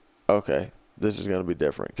like, okay, this is going to be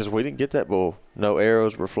different because we didn't get that bull. No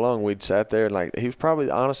arrows were flung. We'd sat there and like he was probably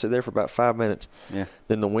honestly there for about 5 minutes. Yeah.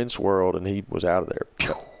 Then the wind swirled and he was out of there.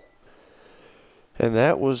 Pew! And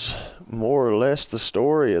that was more or less the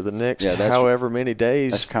story of the next however many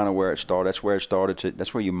days. That's kind of where it started. That's where it started.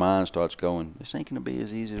 That's where your mind starts going. This ain't going to be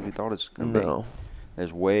as easy as we thought it's going to be. No.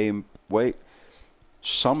 There's way.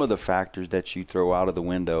 Some of the factors that you throw out of the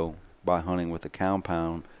window by hunting with a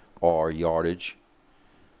compound are yardage.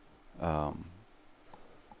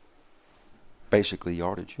 Basically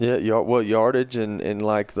yardage. Yeah, yardage and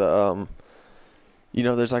like the,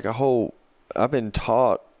 there's like a whole, I've been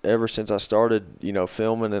taught ever since I started,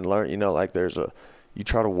 filming and learn, like you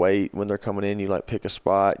try to wait when they're coming in, you like pick a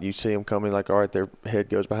spot, you see them coming, like, all right, their head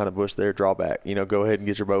goes behind a bush there, draw back, go ahead and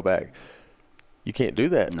get your bow back. You can't do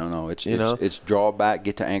that. No, it's draw back,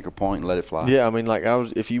 get to anchor point, and let it fly. Yeah, I mean, like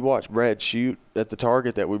if you watch Brad shoot at the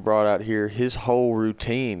target that we brought out here, his whole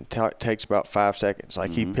routine takes about 5 seconds. Like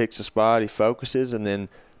he picks a spot, he focuses, and then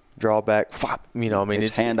draw back. Flop.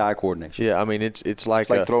 It's hand-eye coordination. Yeah, I mean, it's like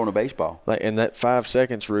throwing a baseball. And that 5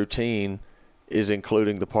 seconds routine is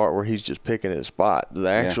including the part where he's just picking a spot. The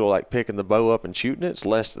actual like picking the bow up and shooting it's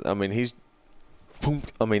less than. I mean,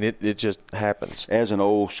 it just happens. As an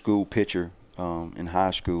old school pitcher. In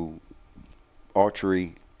high school,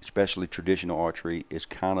 archery, especially traditional archery, is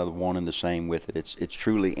kind of one and the same with it. It's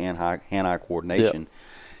truly hand-eye coordination,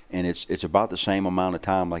 and it's about the same amount of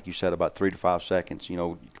time, like you said, about 3 to 5 seconds.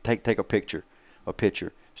 Take a picture, a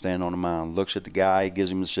pitcher standing on the mound, looks at the guy,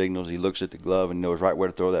 gives him the signals, he looks at the glove and knows right where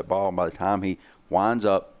to throw that ball. And by the time he winds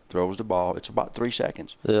up, throws the ball, it's about 3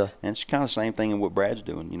 seconds. Yeah, and it's kind of the same thing in what Brad's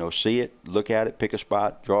doing. See it, look at it, pick a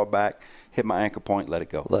spot, draw back. Hit my anchor point, let it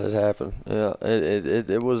go. Let it happen. Yeah,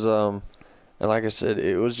 it was and like I said,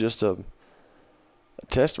 it was just a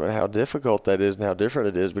testament how difficult that is and how different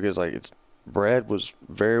it is because Brad was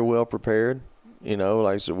very well prepared.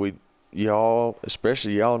 So y'all,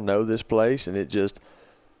 especially y'all, know this place, and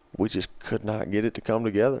we just could not get it to come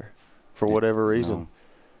together for whatever reason.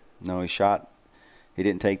 No, he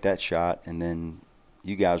didn't take that shot, and then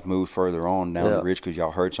you guys moved further on down the ridge because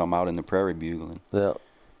y'all heard something out in the prairie bugling. Yeah.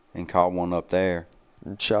 And caught one up there.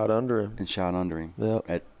 And shot under him. Yep.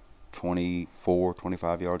 At 24,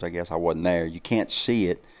 25 yards, I guess. I wasn't there. You can't see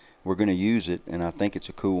it. We're going to use it, and I think it's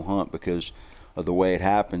a cool hunt because of the way it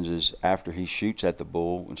happens is after he shoots at the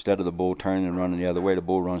bull, instead of the bull turning and running the other way, the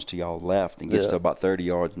bull runs to y'all left and gets to about 30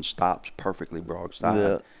 yards and stops perfectly broadside.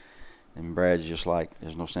 Yeah. And Brad's just like,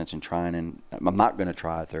 there's no sense in trying, and I'm not going to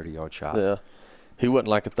try a 30-yard shot. Yeah. He wasn't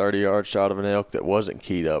like a 30-yard shot of an elk that wasn't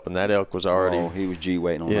keyed up, and that elk was already. Oh, he was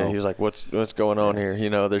G-waiting on. Yeah, he was like, "What's going on here?"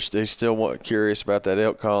 They're still curious about that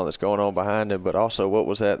elk call that's going on behind him, but also what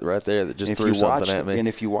was that right there that just threw something at me? And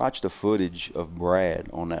if you watch the footage of Brad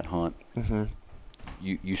on that hunt,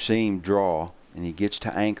 you see him draw, and he gets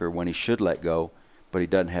to anchor when he should let go, but he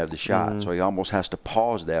doesn't have the shot, so he almost has to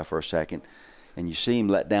pause there for a second. And you see him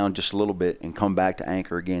let down just a little bit and come back to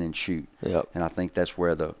anchor again and shoot. Yep. And I think that's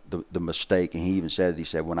where the mistake, and he even said it, he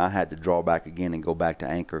said, when I had to draw back again and go back to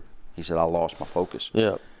anchor, he said, I lost my focus.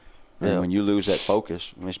 Yeah. And when you lose that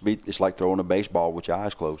focus, it's like throwing a baseball with your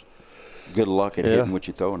eyes closed. Good luck at hitting what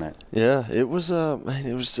you're throwing at. Yeah, it was like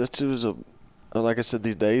I said,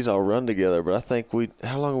 these days all run together, but I think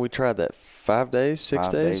how long have we tried that? 5 days, 6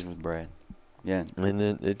 days? 5 days with Brad. Yeah. And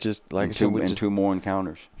then it just, like and I said, and 2 more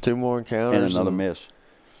encounters. 2 more encounters. And another miss.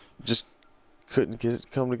 Just couldn't get it to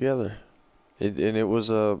come together. It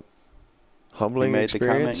was a humbling experience. He made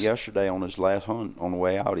the comment yesterday on his last hunt on the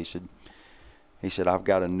way out. He said, I've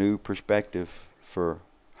got a new perspective for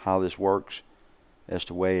how this works as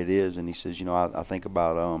to the way it is. And he says, I think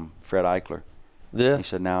about Fred Eichler. Yeah. He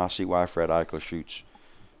said, now I see why Fred Eichler shoots,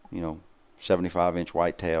 75-inch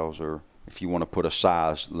whitetails, or if you want to put a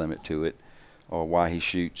size limit to it, or why he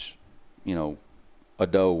shoots, a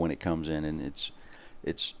doe when it comes in. And it's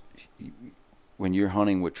when you're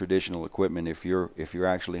hunting with traditional equipment, if you're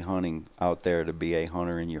actually hunting out there to be a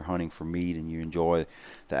hunter and you're hunting for meat and you enjoy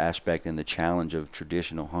the aspect and the challenge of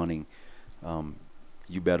traditional hunting,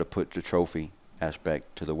 you better put the trophy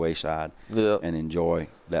aspect to the wayside and enjoy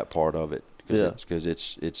that part of it because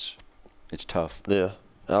it's tough. Yeah.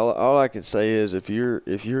 All I can say is if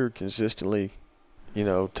you're consistently,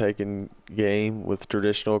 taking game with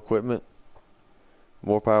traditional equipment,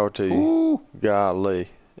 More power to you. Ooh. Golly.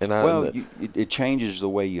 And it changes the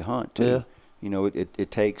way you hunt too. Yeah. You know,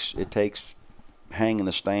 it takes hanging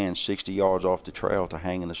the stand 60 yards off the trail to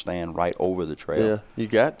hanging the stand right over the trail. Yeah, you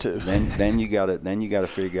got to. Then you got to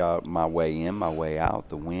figure out my way in, my way out,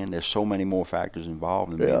 the wind. There's so many more factors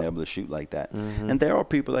involved in being able to shoot like that. Mm-hmm. And there are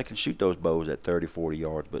people that can shoot those bows at 30, 40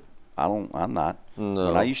 yards, but I'm not. No.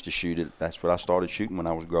 When I used to shoot it, that's what I started shooting when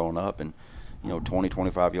I was growing up, and 20,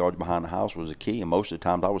 25 yards behind the house was the key, and most of the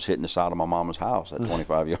times I was hitting the side of my mama's house at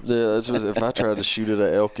 25 yards. Yeah, if I tried to shoot at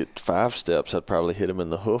an elk at 5 steps, I'd probably hit him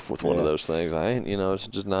in the hoof with one of those things. I ain't, it's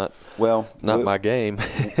just not my game.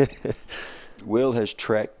 Will has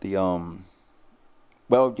trekked the y'all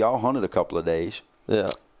hunted a couple of days.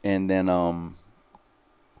 Yeah. And then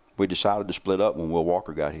we decided to split up when Will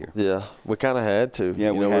Walker got here. Yeah, we kind of had to.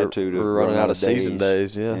 Yeah, we had to. We're running out of season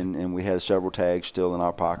days, yeah. And we had several tags still in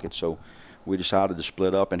our pockets, so we decided to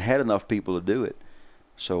split up and had enough people to do it.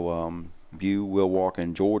 So View, Will Walker,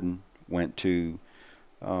 and Jordan went to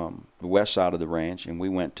the west side of the ranch, and we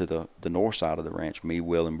went to the north side of the ranch, me,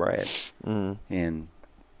 Will, and Brad. Mm-hmm. And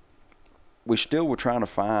we still were trying to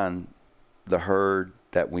find the herd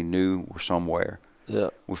that we knew were somewhere. Yeah.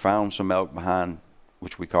 We found some elk behind,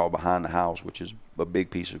 which we call behind the house, which is a big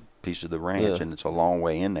piece of the ranch, and it's a long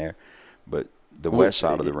way in there. But the west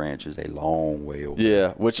side of the ranch is a long way over.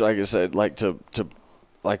 Yeah, which, like I said, like to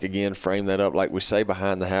again frame that up, like we say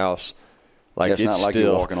behind the house, like it's it's not like still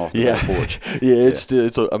you're walking off the back porch. It's still.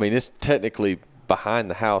 It's technically behind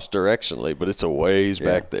the house directionally, but it's a ways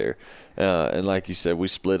back there. And like you said, we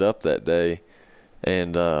split up that day,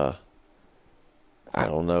 and I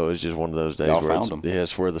don't know. It was just one of those days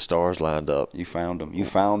it's where the stars lined up. You found them. You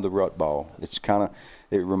found the rut ball.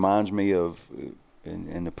 It reminds me of.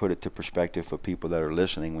 And to put it to perspective for people that are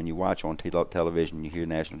listening, when you watch on television, you hear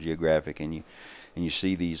National Geographic, and you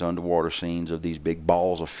see these underwater scenes of these big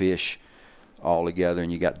balls of fish all together,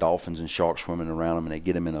 and you got dolphins and sharks swimming around them, and they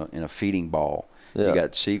get them in a feeding ball. Yeah. You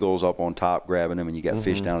got seagulls up on top grabbing them, and you got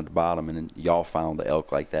fish down at the bottom, and then y'all found the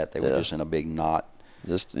elk like that. They were just in a big knot.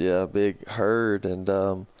 A big herd,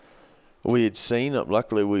 and we had seen them.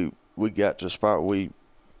 Luckily, we got to a spot where we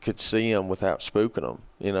could see them without spooking them.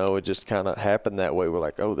 It just kind of happened that way. We're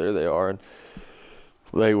like, oh, there they are. And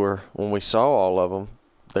when we saw all of them,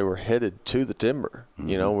 they were headed to the timber.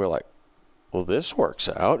 Mm-hmm. We're like, well, this works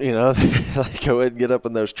out. Like, go ahead and get up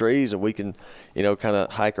in those trees, and we can, kind of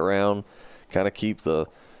hike around, kind of keep the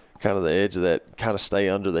edge of that, kind of stay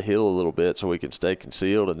under the hill a little bit so we can stay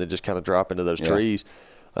concealed, and then just kind of drop into those trees.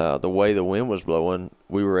 The way the wind was blowing,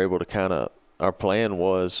 we were able to our plan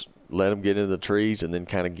was let them get into the trees and then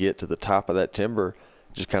kind of get to the top of that timber,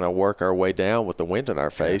 just kind of work our way down with the wind in our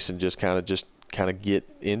face, and just kind of get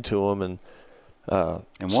into them.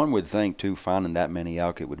 And one would think too, finding that many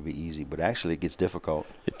elk, it would be easy, but actually it gets difficult.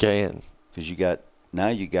 It can, because you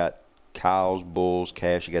got cows, bulls,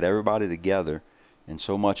 calves, you got everybody together, and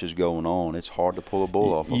so much is going on. It's hard to pull a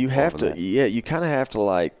bull off. You have to, you kind of have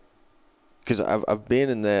to, because I've been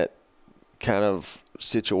in that kind of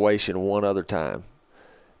situation one other time.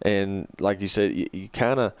 And like you said, you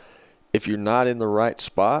kind of, if you're not in the right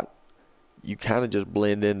spot, you kind of just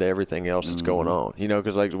blend into everything else that's going on.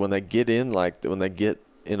 Because when they get in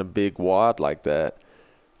a big wad like that,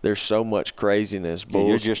 there's so much craziness.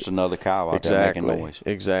 Bulls, you're just another cow out there making noise.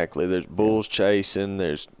 Exactly. There's bulls chasing.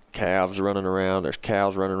 There's calves running around. There's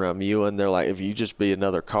cows running around mewing. They're like, if you just be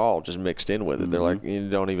another call just mixed in with it, they're like, you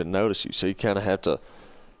don't even notice you. So you kind of have to,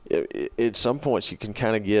 at some points you can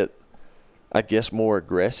kind of get, I guess, more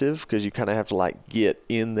aggressive, because you kind of have to get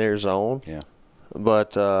in their zone. Yeah.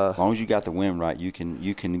 But as long as you got the wind right, you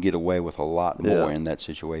can get away with a lot more in that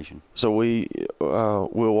situation. So Will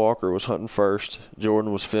Walker was hunting first.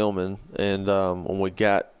 Jordan was filming, and when we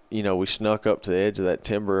got, we snuck up to the edge of that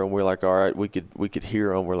timber, and we're like, all right, we could hear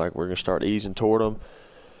them. We're like, we're gonna start easing toward them.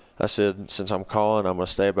 I said, since I'm calling, I'm gonna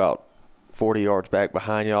stay about 40 yards back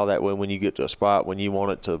behind y'all. That way, when you get to a spot when you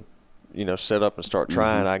want it to, set up and start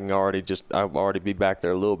trying, I'll already be back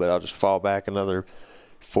there a little bit. I'll just fall back another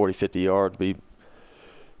 40, 50 yards, be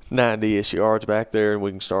 90-ish yards back there, and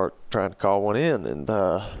we can start trying to call one in. And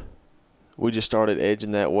we just started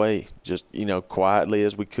edging that way, just, quietly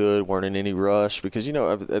as we could, weren't in any rush, because,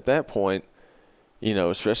 at that point,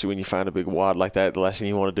 especially when you find a big wad like that, the last thing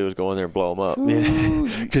you want to do is go in there and blow them up,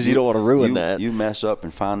 because you don't want to ruin that. You mess up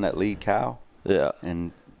and find that lead cow,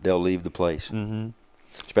 and they'll leave the place. Mm-hmm.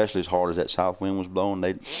 Especially as hard as that south wind was blowing,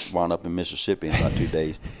 they'd wind up in Mississippi in about 2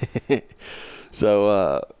 days.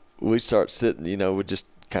 So we start sitting, we just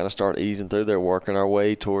kind of start easing through there, working our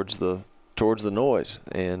way towards the noise.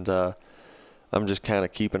 And I'm just kind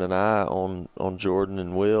of keeping an eye on Jordan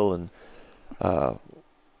and Will, and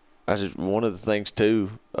one of the things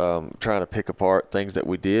too, trying to pick apart things that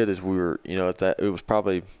we did is we were, it was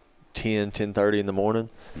probably 10:30 in the morning,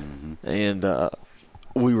 and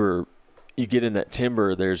you get in that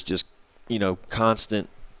timber. There's just constant,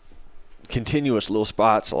 continuous little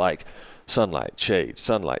spots like sunlight, shade,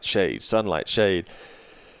 sunlight, shade, sunlight, shade,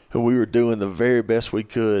 and we were doing the very best we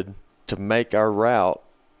could to make our route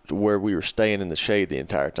to where we were staying in the shade the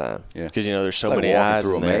entire time. Yeah, because there's so it's many like eyes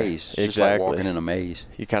through in a there. maze. It's exactly. just like walking in a maze.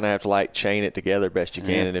 You kind of have to chain it together best you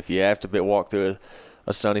can, Yeah. and if you have to walk through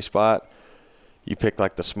a sunny spot, you pick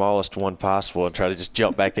the smallest one possible and try to just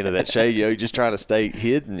jump back into that shade. You're just trying to stay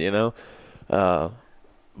hidden.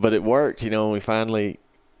 But it worked. When we finally,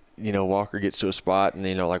 Walker gets to a spot,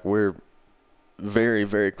 and we're very,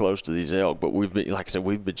 very close to these elk, but we've been, like I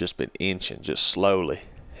said, just been inching just slowly,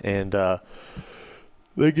 and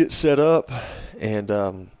they get set up, and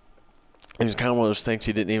it was kind of one of those things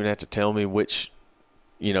he didn't even have to tell me which,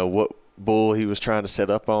 what bull he was trying to set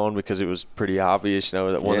up on, because it was pretty obvious,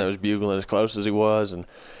 that one that was bugling as close as he was. And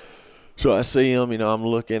so I see him, I'm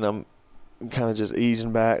looking, I'm kind of just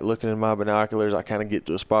easing back, looking in my binoculars. I kind of get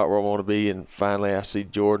to a spot where I want to be, and finally I see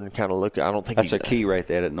Jordan kind of looking. I don't think that's a key right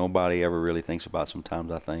there that nobody ever really thinks about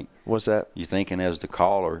sometimes, I think. What's that? You're thinking as the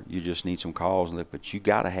caller, you just need some calls, but you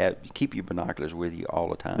got to keep your binoculars with you all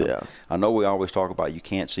the time. Yeah. I know we always talk about you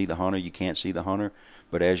can't see the hunter,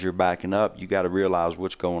 but as you're backing up, you got to realize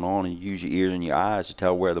what's going on and use your ears and your eyes to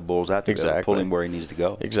tell where the bull's at to Exactly. pull him where he needs to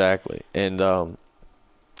go. Exactly. And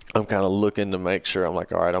I'm kind of looking to make sure I'm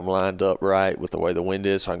like, all right, I'm lined up right with the way the wind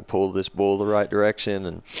is so I can pull this bull the right direction.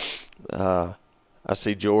 And I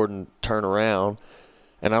see Jordan turn around,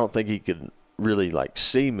 and I don't think he could really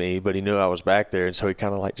see me, but he knew I was back there, and so he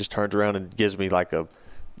kind of just turns around and gives me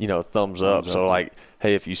a thumbs up. So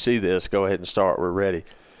hey, if you see this, go ahead and start. We're ready.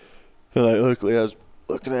 And luckily I was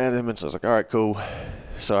looking at him, and so I was like, all right, cool.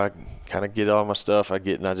 So I kind of get all my stuff. I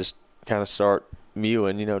just kind of start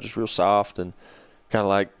mewing, just real soft, and kind of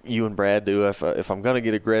like you and Brad do. If I'm going to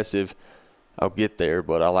get aggressive, I'll get there,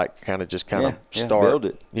 but I like kind of start. Build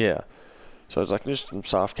it. Yeah. So I was like, just some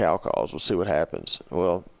soft cow calls. We'll see what happens.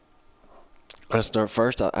 Well, I start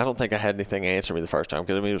first. I don't think I had anything answer me the first time,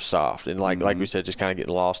 because it was soft, and like we said, just kind of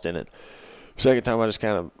getting lost in it. Second time, I just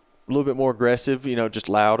kind of a little bit more aggressive, just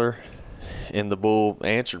louder, and the bull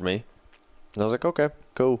answered me, and I was like, okay,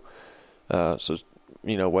 cool. So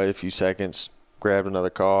wait a few seconds, grabbed another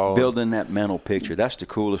call. Building that mental picture. That's the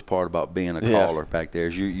coolest part about being a caller back there.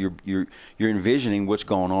 Is you're envisioning what's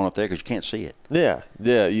going on up there because you can't see it. Yeah,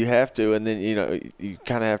 you have to, and then you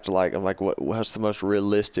kind of have to I'm like, what's the most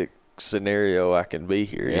realistic scenario I can be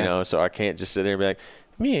here? So I can't just sit there and be like,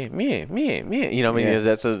 me.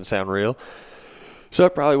 That doesn't sound real. So I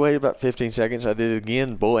probably waited about 15 seconds. I did it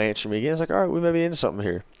again. Bull answered me again. I was like, all right, we may be into something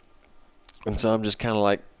here. And so I'm just kind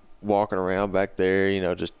of walking around back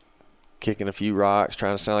there, just kicking a few rocks,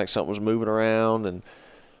 trying to sound like something was moving around, and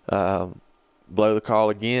blow the call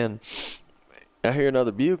again. I hear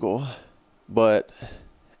another bugle,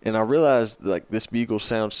 and I realized this bugle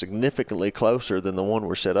sounds significantly closer than the one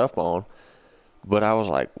we're set up on. But I was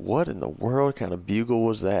like, what in the world kind of bugle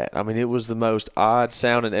was that? I mean, it was the most odd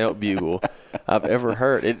sounding elk bugle I've ever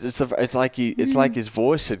heard. It's like his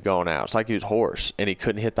voice had gone out. It's like he was hoarse and he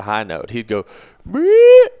couldn't hit the high note. He'd go,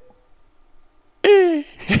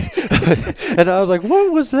 and I was like,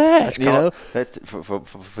 what was that? That's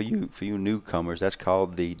for you newcomers. That's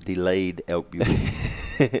called the delayed elk bugle.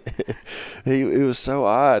 It was so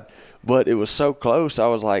odd, but it was so close. I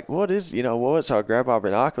was like, what? So I grabbed my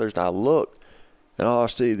binoculars and I looked, and all I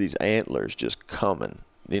see these antlers just coming,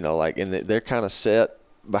 and they're kind of set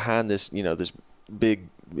behind this, this big,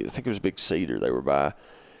 I think it was a big cedar they were by,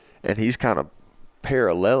 and he's kind of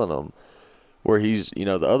paralleling them, where he's,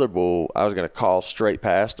 the other bull, I was going to call straight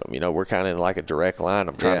past him. We're kind of in a direct line.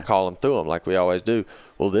 I'm trying to call him through him like we always do.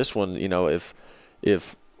 Well, this one,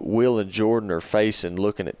 if Will and Jordan are facing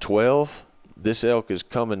looking at 12, this elk is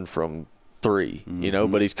coming from 3,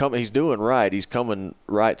 but he's doing right. He's coming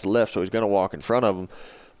right to left, so he's going to walk in front of him.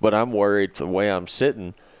 But I'm worried the way I'm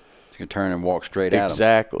sitting. He's going to turn and walk straight at him.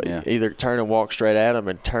 Exactly. Yeah. Either turn and walk straight at him,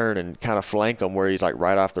 and turn and kind of flank him where he's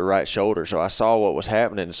right off the right shoulder. So I saw what was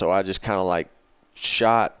happening, so I just kind of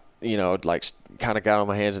shot, kind of got on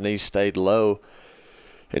my hands and knees, stayed low,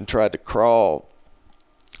 and tried to crawl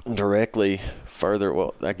directly further.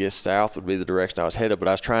 Well, I guess south would be the direction I was headed, but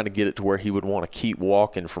I was trying to get it to where he would want to keep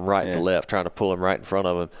walking from right to left, trying to pull him right in front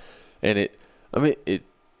of him. And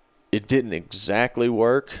it didn't exactly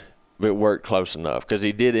work, but it worked close enough, because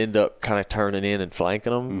he did end up kind of turning in and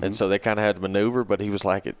flanking them, and so they kind of had to maneuver, but he was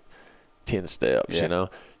at 10 steps, and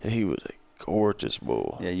he was gorgeous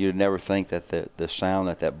bull. Yeah, you'd never think that the sound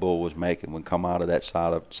that bull was making would come out of that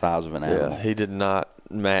size of an animal. Yeah, he did not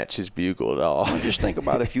match his bugle at all. Just think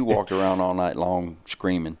about if you walked around all night long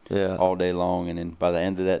screaming all day long, and then by the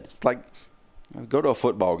end of that, it's like go to a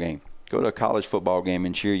football game. Go to a college football game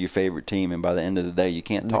and cheer your favorite team, and by the end of the day, you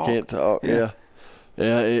can't talk. You can't talk, yeah.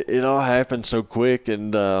 It all happened so quick,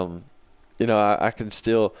 and, I can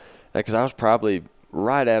still – because I was probably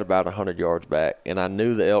right at about 100 yards back, and I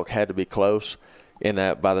knew the elk had to be close, and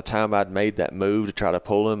that by the time I'd made that move to try to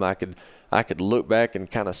pull him, I could look back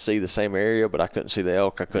and kind of see the same area, but I couldn't see the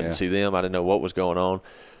elk. I couldn't see them. I didn't know what was going on,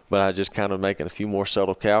 but I just kind of making a few more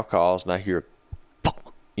subtle cow calls, and I hear –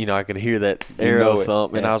 I could hear that arrow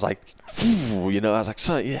thump, and I was like, I was like,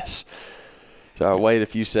 son, yes. So I wait a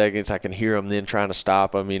few seconds. I can hear them then trying to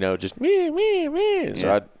stop them, just me.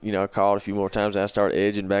 So I called a few more times, and I started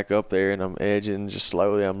edging back up there, and I'm edging just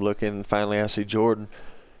slowly. I'm looking, and finally I see Jordan.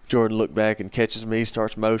 Jordan looked back and catches me,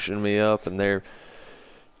 starts motioning me up, and they're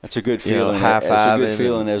 – That's a good feeling. High-fiving. That's a good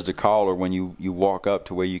feeling as the caller when you walk up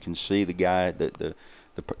to where you can see the guy, the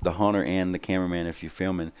hunter and the cameraman if you're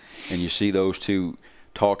filming, and you see those two –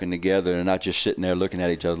 talking together and not just sitting there looking at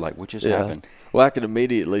each other like, what just happened? Well, I can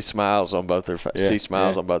immediately smiles on both their see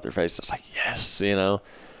smiles on both their faces. It's like, yes,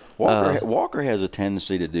 Walker has a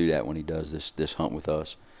tendency to do that when he does this hunt with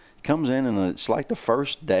us. He comes in and it's like the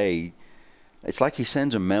first day. It's like he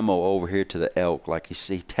sends a memo over here to the elk. Like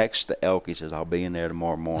he texts the elk. He says, "I'll be in there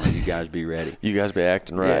tomorrow morning. You guys be ready. You guys be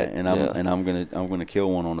acting right." Yeah, and I'm gonna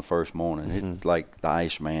kill one on the first morning. Mm-hmm. It's like the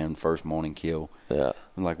Iceman first morning kill. Yeah.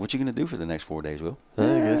 I'm like, what you gonna do for the next 4 days, Will?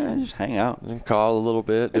 Just hang out and call a little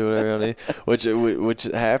bit, do whatever I need. Which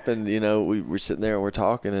happened. We were sitting there and we're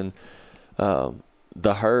talking, and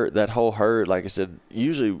that whole herd, like I said,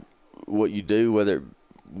 usually what you do,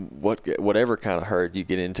 whatever kind of herd you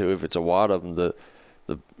get into, if it's a wad of them,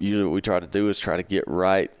 usually what we try to do is try to get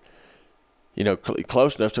right,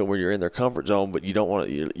 close enough to them where you're in their comfort zone, but you don't want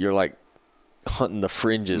to. You're like hunting the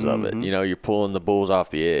fringes of it. You're pulling the bulls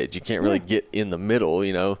off the edge. You can't really get in the middle.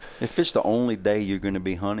 If it's the only day you're going to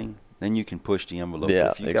be hunting, then you can push the envelope.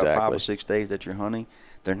 Yeah, if you got 5 or 6 days that you're hunting,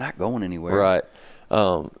 they're not going anywhere. Right.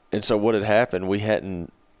 And so what had happened, we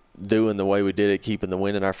hadn't. Doing the way we did it, keeping the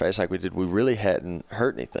wind in our face like we did, we really hadn't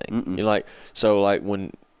hurt anything.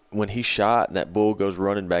 When he shot and that bull goes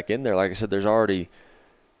running back in there, like I said, there's already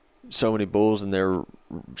so many bulls in there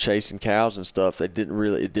chasing cows and stuff. It didn't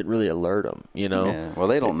really alert them, Yeah. Well,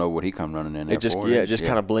 they don't know what he come running in there for. It just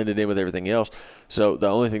kind of blended in with everything else. So the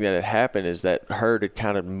only thing that had happened is that herd had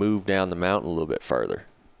kind of moved down the mountain a little bit further,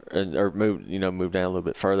 or moved down a little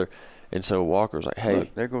bit further. And so Walker was like, "Hey,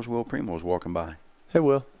 look, there goes Will Primo's walking by." Hey,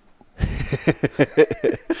 Will.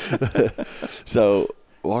 So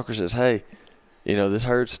Walker says, "Hey, this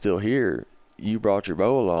herd's still here. You brought your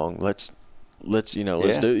bow along. Let's do.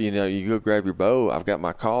 You go grab your bow. I've got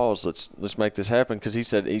my calls. Let's make this happen." Because he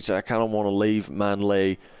said I kind of want to leave mine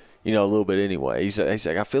lay, a little bit anyway. He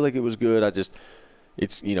said I feel like it was good.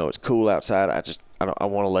 It's cool outside. I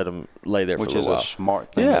want to let them lay there for a little while. Which is a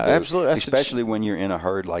smart thing. Yeah, absolutely. Especially when you're in a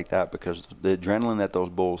herd like that, because the adrenaline that those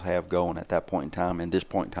bulls have going at that point in time, and this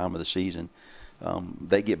point in time of the season,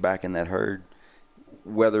 they get back in that herd,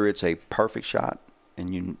 whether it's a perfect shot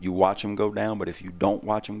and you watch them go down, but if you don't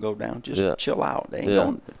watch them go down, just chill out. They ain't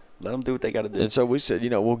going, let them do what they got to do. And so we said,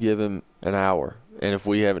 we'll give him an hour, and if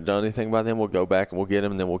we haven't done anything by then, we'll go back and we'll get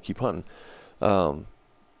him, and then we'll keep hunting.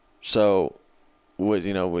 So. We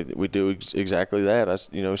do exactly that. I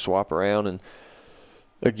swap around, and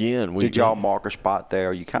again, did y'all mark a spot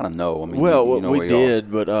there? You kind of know. I mean, we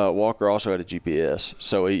did, but Walker also had a GPS,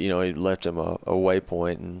 so he left him a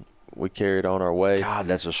waypoint, and we carried on our way. God,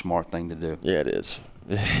 that's a smart thing to do. Yeah, it is.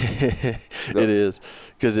 It is,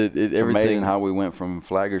 because everything. Amazing how we went from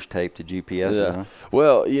flagger's tape to GPS. Yeah. Huh?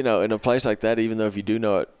 Well, in a place like that, even though if you do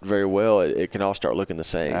know it very well, it can all start looking the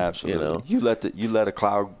same. Absolutely. You let a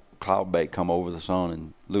cloud bait come over the sun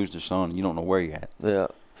and lose the sun, and you don't know where you're at. Yeah.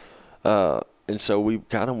 And so we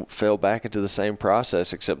kind of fell back into the same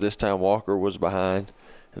process, except this time Walker was behind,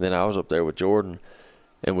 and then I was up there with Jordan.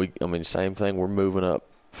 And same thing. We're moving up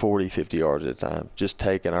 40, 50 yards at a time, just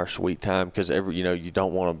taking our sweet time, because you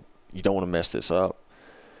don't want to mess this up.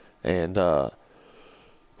 And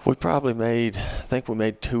we probably made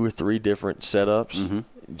 2 or 3 different setups,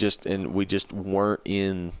 and we just weren't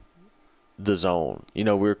in the zone. We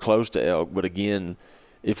were close to elk, but again,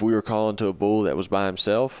 if we were calling to a bull that was by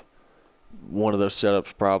himself, one of those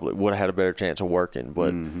setups probably would have had a better chance of working,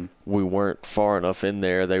 but we weren't far enough in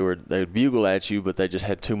there. They would bugle at you, but they just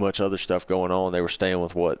had too much other stuff going on. They were staying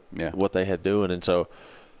with what they had doing. And so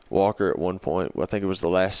Walker, at one point, I think it was the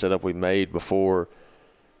last setup we made before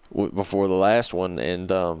before the last one,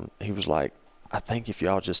 and he was like, I think if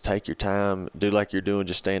y'all just take your time, do like you're doing,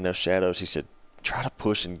 just stay in those shadows. He said, try to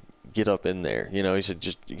push and get up in there. He said,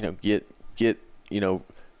 just, get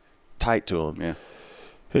tight to him. Yeah.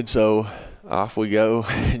 And so off we go,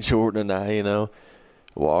 Jordan and I,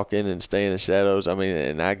 walking and stay in the shadows. I mean,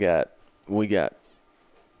 and we got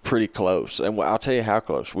pretty close. And I'll tell you how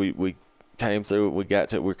close. We came through it. We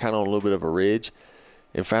were kind of on a little bit of a ridge,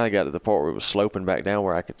 and finally got to the part where it was sloping back down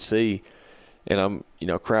where I could see. And I'm,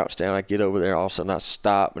 crouched down. I get over there. All of a sudden I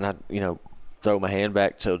stop and I, throw my hand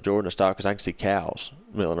back till Jordan to stop because I can see cows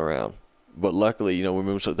milling around. But luckily, we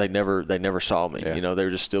moved, so they never saw me. Yeah. They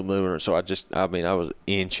were just still moving. So I was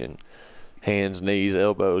inching, hands, knees,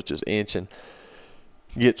 elbows, just inching.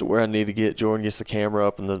 Get to where I need to get. Jordan gets the camera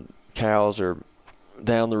up, and the cows are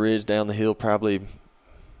down the ridge, down the hill, probably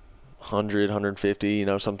 100,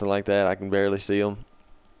 150, something like that. I can barely see them.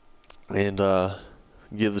 And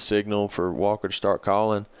give the signal for Walker to start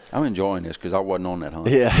calling. I'm enjoying this because I wasn't on that hunt.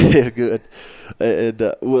 Yeah, good. And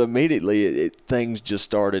immediately things just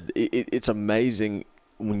started. It's amazing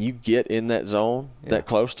when you get in that zone, that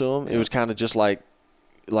close to them. Yeah. It was kind of just like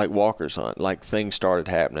Walker's hunt. Like things started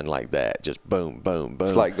happening like that. Just boom, boom, boom.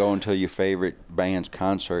 It's like going to your favorite band's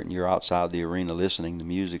concert and you're outside the arena listening. The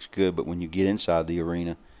music's good, but when you get inside the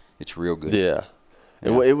arena, it's real good. Yeah.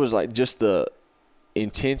 It was like just the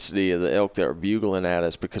intensity of the elk that were bugling at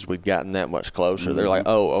us because we'd gotten that much closer. Mm-hmm. They're like,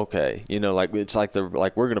 oh, okay. It's like they're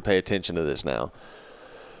like, we're going to pay attention to this now.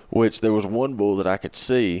 Which there was one bull that I could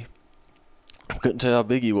see. I couldn't tell how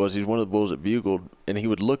big he was. He's one of the bulls that bugled, and he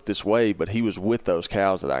would look this way, but he was with those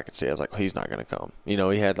cows that I could see. I was like, he's not going to come. He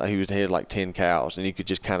had like 10 cows, and you could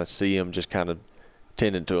just kind of see him just kind of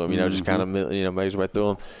tending to him, just kind of, made his way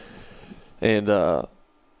through him. And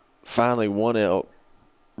finally one elk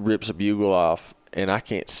rips a bugle off, and I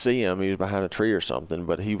can't see him. He was behind a tree or something,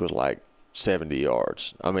 but he was like 70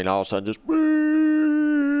 yards. I mean, all of a sudden just,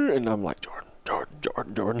 and I'm like,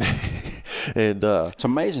 Jordan. And it's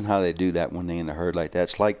amazing how they do that when they're in the herd like that.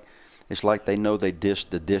 It's like they know the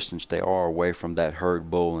distance they are away from that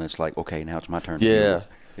herd bull, and it's like, okay, now it's my turn. Yeah.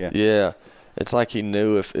 It's like he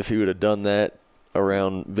knew if he would have done that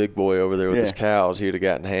around Big Boy over there with his cows, he would have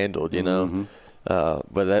gotten handled, Mm-hmm.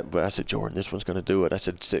 But I said, Jordan, this one's going to do it. I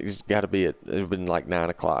said, he's got to be it had been like 9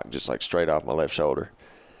 o'clock, just like straight off my left shoulder.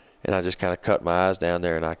 And I just kind of cut my eyes down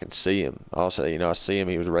there, and I can see him. Also, I see him.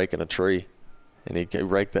 He was raking a tree, and he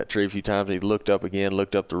raked that tree a few times. He looked up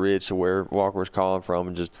the ridge to where Walker was calling from,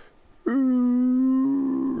 and just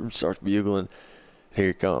starts bugling. Here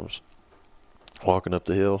he comes, walking up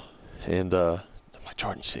the hill. And I'm like,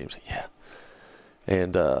 Jordan, you see him? He's like, yeah.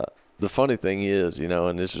 And the funny thing is,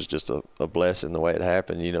 and this was just a blessing the way it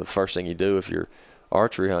happened. The first thing you do if you're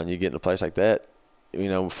archery hunting, you get in a place like that,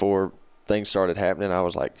 before things started happening, I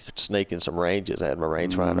was like sneaking some ranges. I had my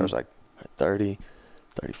rangefinder. I was like 30,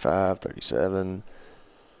 35, 37.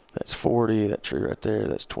 That's 40. That tree right there,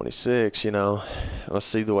 that's 26. I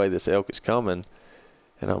see the way this elk is coming,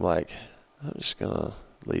 and I'm like, I'm just going to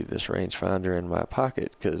leave this rangefinder in my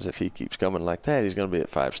pocket because if he keeps coming like that, he's going to be at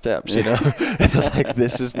 5 steps, Like,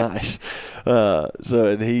 this is nice.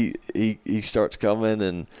 And he starts coming,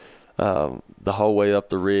 and the whole way up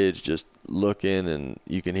the ridge just looking, and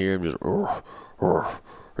you can hear him just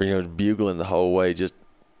bugling the whole way, just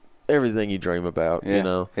everything you dream about.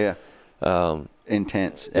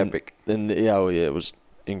 Intense, epic. And it was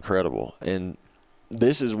incredible. And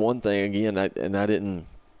this is one thing again,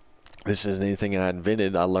 this isn't anything I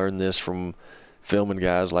invented. I learned this from filming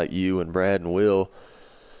guys like you and Brad and Will.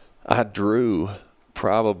 I drew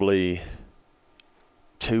probably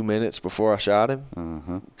 2 minutes before I shot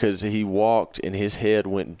him because he walked and his head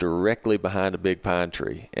went directly behind a big pine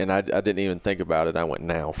tree. And I didn't even think about it. I went,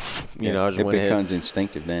 now. I just went ahead. It becomes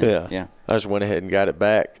instinctive then. Yeah. I just went ahead and got it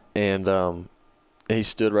back. And he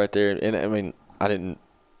stood right there. And, I mean, I didn't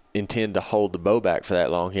intend to hold the bow back for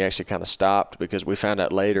that long. He actually kind of stopped because we found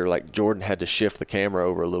out later, like, Jordan had to shift the camera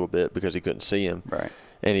over a little bit because he couldn't see him. Right.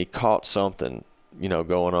 And he caught something,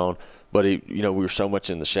 going on. But we were so much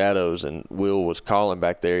in the shadows, and Will was calling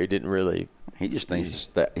back there. He didn't really. He just thinks it's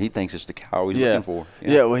the cow he's looking for.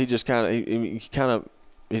 Yeah. Well, he just he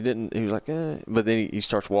didn't. He was like, but then he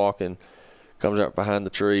starts walking, comes out behind the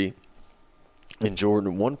tree, and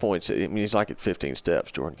Jordan at one point said, he's like at 15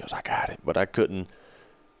 steps. Jordan goes, I got it, but I couldn't.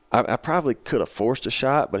 I probably could have forced a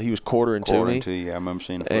shot, but he was quartering to me. I remember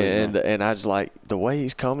seeing the and I was like, the way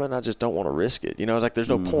he's coming, I just don't want to risk it. I was like, there's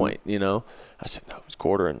no point, I said, no, he's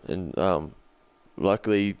quartering. And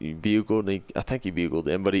luckily he bugled, and I think he bugled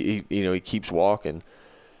him, but he keeps walking.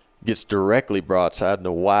 gets directly broadside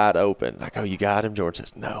and wide open. Like, oh, you got him? Jordan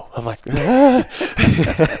says, no. I'm like, no.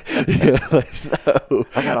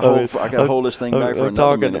 I gotta hold this thing back for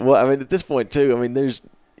another minute. Well, I mean, at this point too, I mean,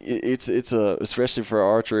 it's especially for an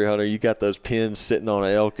archery hunter, you got those pins sitting on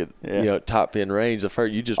an elk at top pin range. The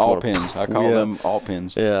first you just all want pins. I call them all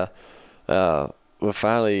pins. Yeah. Well,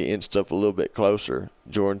 finally he inched up a little bit closer.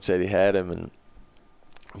 Jordan said he had him and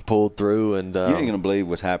pulled through. And you ain't gonna believe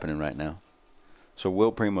what's happening right now. So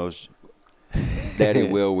Will Primo's Daddy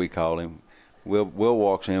Will, we call him. Will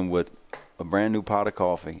walks in with a brand new pot of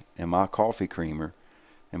coffee and my coffee creamer,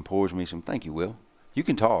 and pours me some. Thank you, Will. You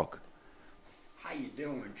can talk. How you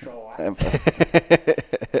doing, Troy?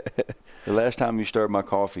 The last time you stirred my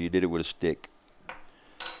coffee, you did it with a stick.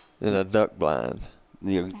 In a duck blind.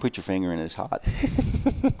 You put your finger in it, it's hot.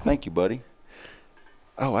 Thank you, buddy.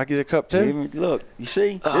 Oh, I get a cup too? Look, you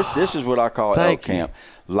see, this is what I call elk camp.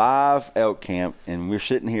 Live elk camp, and we're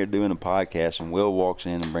sitting here doing a podcast, and Will walks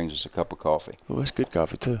in and brings us a cup of coffee. Well, that's good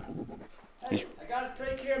coffee too. Hey, I got to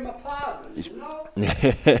take care of my fathers, you know?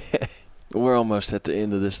 We're almost at the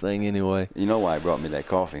end of this thing anyway. You know why he brought me that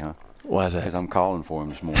coffee, huh? Why is that? Because I'm calling for him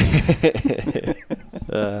this morning.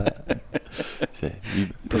 You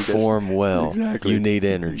perform well. Exactly. You need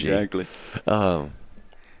energy. Exactly.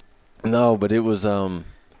 No, but it was You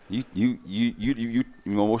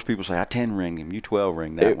know, most people say I 10 ring him, you 12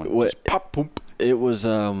 ring that one. Just pop, boom. It was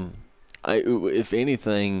if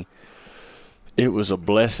anything, it was a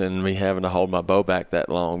blessing me having to hold my bow back that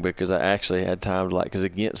long, because I actually had time to because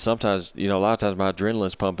again, sometimes, a lot of times my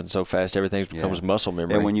adrenaline's pumping so fast, everything becomes muscle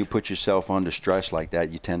memory. And when you put yourself under stress like that,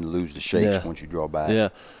 you tend to lose the shakes once you draw back. Yeah.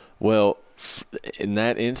 Well, in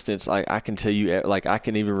that instance, I can tell you, I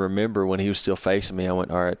can even remember when he was still facing me, I went,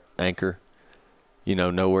 all right, anchor,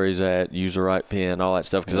 know where he's at, use the right pin, all that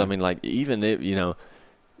stuff. Because, I mean, even if,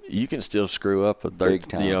 you can still screw up a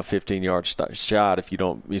 15-yard shot if you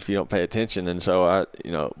don't pay attention. And so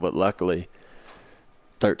but luckily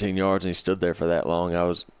 13 yards and he stood there for that long. I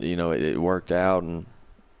was, it worked out, and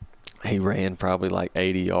he ran probably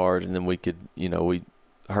 80 yards, and then we could, we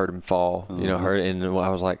heard him fall, and I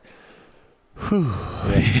was like, whew.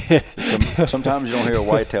 Yeah. Sometimes you don't hear a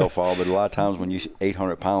whitetail fall, but a lot of times when you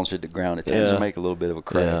 800 pounds hit the ground, it tends to make a little bit of a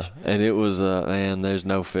crash. Yeah, and it was, there's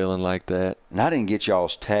no feeling like that. And I didn't get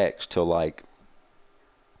y'all's text till I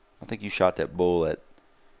think you shot that bull at,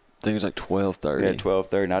 I think it was 12:30. Yeah,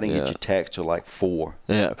 12:30, and I didn't get your text till 4.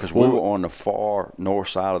 Yeah. Because we were on the far north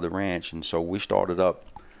side of the ranch, and so we started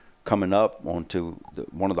coming up onto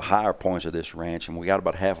one of the higher points of this ranch, and we got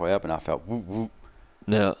about halfway up, and I felt whoop, whoop.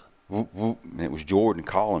 Yeah. Whoop, whoop, and it was Jordan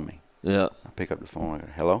calling me. Yeah. I pick up the phone. I go,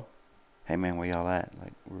 hello? Hey, man, where y'all at?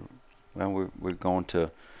 We're going to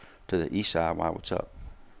the east side. Why, what's up?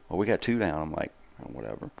 Well, we got 2 down. I'm like, oh,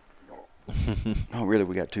 whatever. No, really,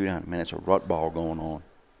 we got 2 down. Man, it's a rut ball going on.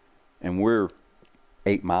 And we're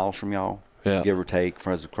 8 miles from y'all, give or take,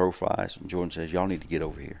 as the crow flies. And Jordan says, y'all need to get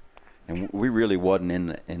over here. And we really wasn't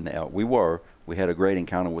in the elk. We had a great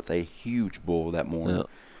encounter with a huge bull that morning. Yeah.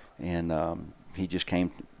 And he just came,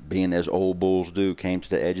 being as old bulls do, came to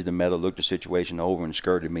the edge of the meadow, looked the situation over, and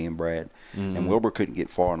skirted me and Brad. Mm-hmm. And Wilbur couldn't get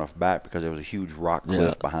far enough back because there was a huge rock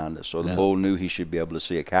cliff behind us. So the bull knew he should be able to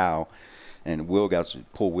see a cow. And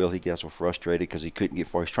poor Will, he got so frustrated because he couldn't get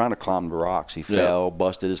far. He's trying to climb the rocks. He fell,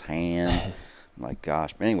 busted his hand. I'm like,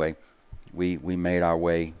 gosh. But anyway, we made our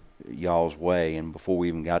way y'all's way. And before we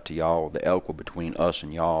even got to y'all, the elk were between us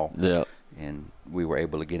and y'all. Yeah. And we were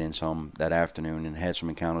able to get in some that afternoon and had some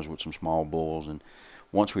encounters with some small bulls. And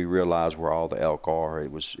once we realized where all the elk are,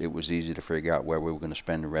 it was easy to figure out where we were going to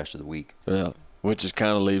spend the rest of the week. Yeah, which just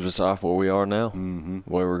kind of leaves us off where we are now,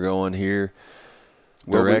 where we're going here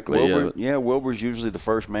directly. Wilbur's usually the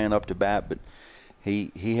first man up to bat, but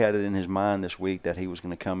he had it in his mind this week that he was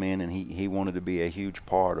going to come in, and he wanted to be a huge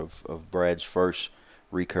part of Brad's first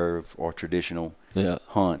recurve or traditional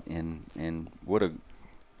hunt. And what a –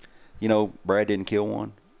 Brad didn't kill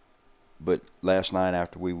one, but last night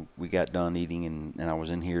after we got done eating and I was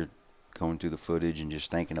in here going through the footage and just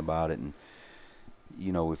thinking about it, and,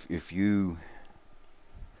 if you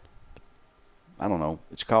 – I don't know,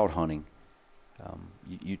 it's called hunting.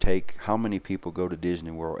 You take – how many people go to Disney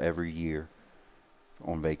World every year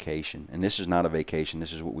on vacation? And this is not a vacation.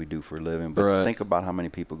 This is what we do for a living. But think about how many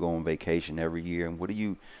people go on vacation every year, and what do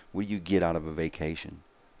you get out of a vacation,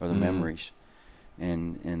 or the memories?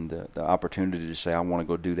 And the opportunity to say, I want to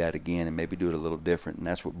go do that again and maybe do it a little different. And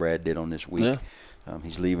that's what Brad did on this week. Yeah.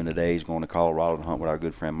 He's leaving today. He's going to Colorado to hunt with our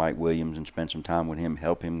good friend Mike Williams and spend some time with him,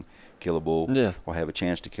 help him kill a bull, or have a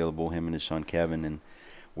chance to kill a bull, him and his son Kevin. And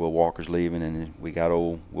Will Walker's leaving, and we got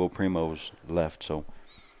old Will Primo's left. So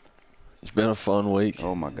It's been a fun week.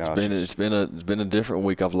 Oh my gosh, it's been a different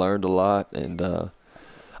week. I've learned a lot, and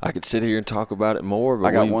I could sit here and talk about it more. But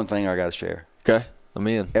I got one thing I got to share. Okay, I'm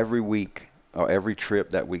in. Every week or every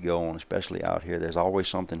trip that we go on, especially out here, there's always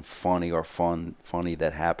something funny or funny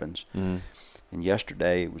that happens. Mm-hmm. And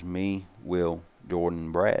yesterday it was me, Will, Jordan,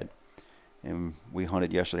 and Brad, and we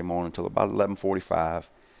hunted yesterday morning until about 11:45,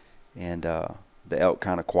 and the elk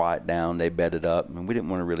kind of quiet down. They bedded up, and we didn't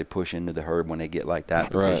want to really push into the herd when they get like that,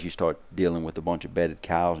 because Right. you start dealing with a bunch of bedded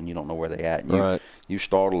cows and you don't know where they at. And you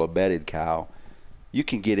startle a bedded cow, you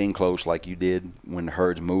can get in close like you did when the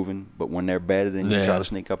herd's moving, but when they're bedded and you try to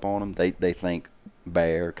sneak up on them, they think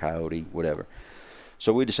bear, coyote, whatever.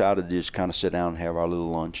 So we decided to just kind of sit down and have our little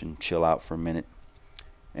lunch and chill out for a minute.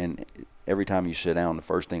 And every time you sit down, the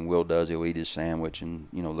first thing Will does, he'll eat his sandwich and,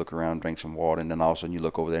 look around, drink some water, and then all of a sudden you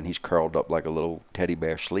look over there and he's curled up like a little teddy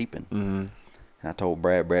bear sleeping. Mm-hmm. And I told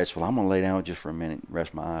Brad said, well, I'm going to lay down just for a minute and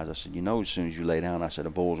rest my eyes. I said, as soon as you lay down, I said, a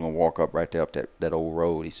bull's going to walk up right there up that old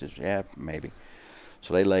road. He says, yeah, maybe.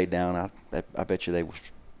 So they laid down. I bet you they were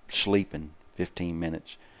sleeping 15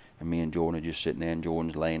 minutes. And me and Jordan are just sitting there, and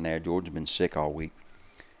Jordan's laying there. Jordan's been sick all week.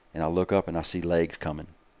 And I look up and I see legs coming.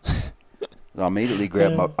 I immediately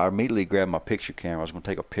grabbed my picture camera. I was going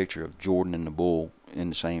to take a picture of Jordan and the bull in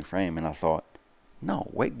the same frame. And I thought, no,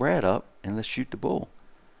 wake Brad up and let's shoot the bull.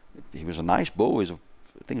 He was a nice bull. I think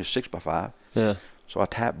he was 6x5. Yeah. So I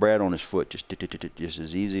tapped Brad on his foot just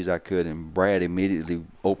as easy as I could, and Brad immediately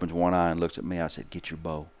opens one eye and looks at me. I said, get your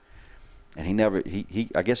bow. And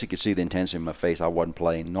I guess he could see the intensity in my face. I wasn't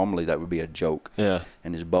playing. Normally that would be a joke. Yeah.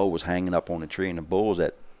 And his bow was hanging up on the tree, and the bull was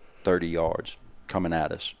at 30 yards coming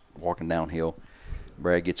at us, walking downhill.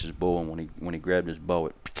 Brad gets his bow, and when he grabbed his bow,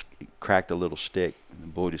 it cracked a little stick, and the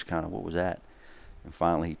bull just kind of, what was that? And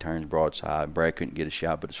finally he turns broadside. Brad couldn't get a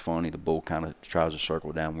shot, but it's funny. The bull kind of tries to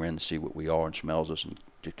circle downwind to see what we are and smells us and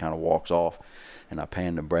just kind of walks off. And I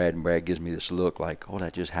pan to Brad, and Brad gives me this look like, oh,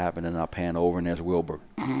 that just happened. And I pan over, and there's Wilbur.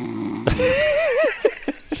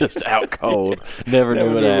 Just out cold. Never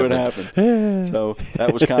knew what happened. So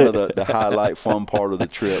that was kind of the highlight, fun part of the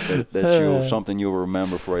trip. Something you'll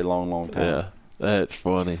remember for a long, long time. Yeah, that's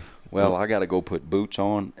funny. Well, I got to go put boots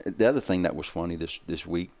on. The other thing that was funny this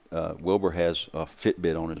week, Wilbur has a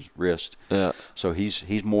Fitbit on his wrist. Yeah. So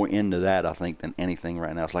he's more into that, I think, than anything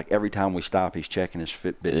right now. It's like every time we stop, he's checking his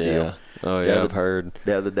Fitbit deal. Oh, yeah, I've heard.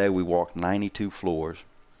 The other day we walked 92 floors.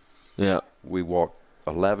 Yeah. We walked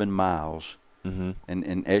 11 miles. Mm-hmm.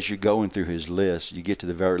 And as you're going through his list, you get to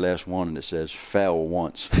the very last one, and it says, fell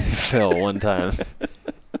once. Fell one time.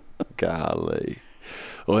 Golly.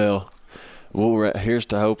 Well, here's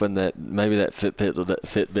to hoping that maybe that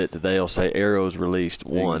Fitbit today will say arrows released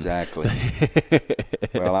 1. Exactly.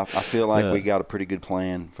 Well, I feel like we got a pretty good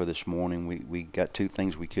plan for this morning. We got 2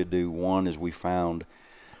 things we could do. One is we found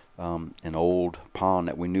an old pond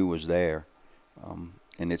that we knew was there,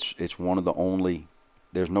 and it's one of the only.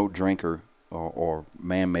 There's no drinker or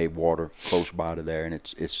man-made water close by to there, and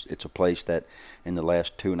it's a place that in the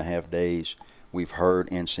last 2.5 days we've heard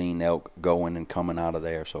and seen elk going and coming out of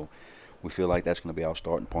there. So we feel like that's going to be our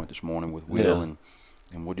starting point this morning with Will, and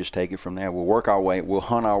we'll just take it from there. We'll work our way. We'll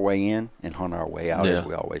hunt our way in and hunt our way out, as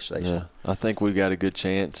we always say. Yeah, I think we've got a good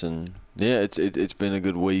chance, and it's been a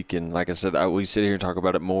good week. And like I said, we sit here and talk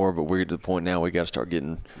about it more, but we're to the point now we got to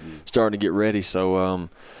starting to get ready. So,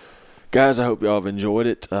 guys, I hope y'all have enjoyed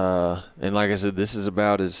it. And like I said, this is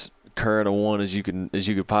about as current a one as you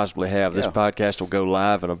could possibly have. This podcast will go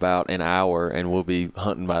live in about an hour, and we'll be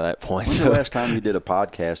hunting by that point. When's the last time you did a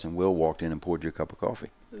podcast and Will walked in and poured you a cup of coffee?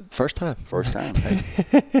 First time.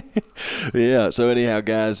 Hey. Yeah. So anyhow,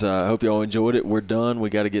 guys, I hope y'all enjoyed it. We're done. We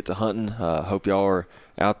got to get to hunting. Hope y'all are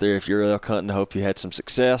out there. If you're elk hunting, I hope you had some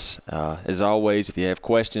success. As always, if you have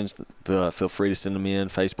questions, feel free to send them in.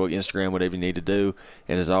 Facebook, Instagram, whatever you need to do.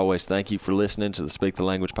 And as always, thank you for listening to the Speak the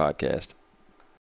Language podcast.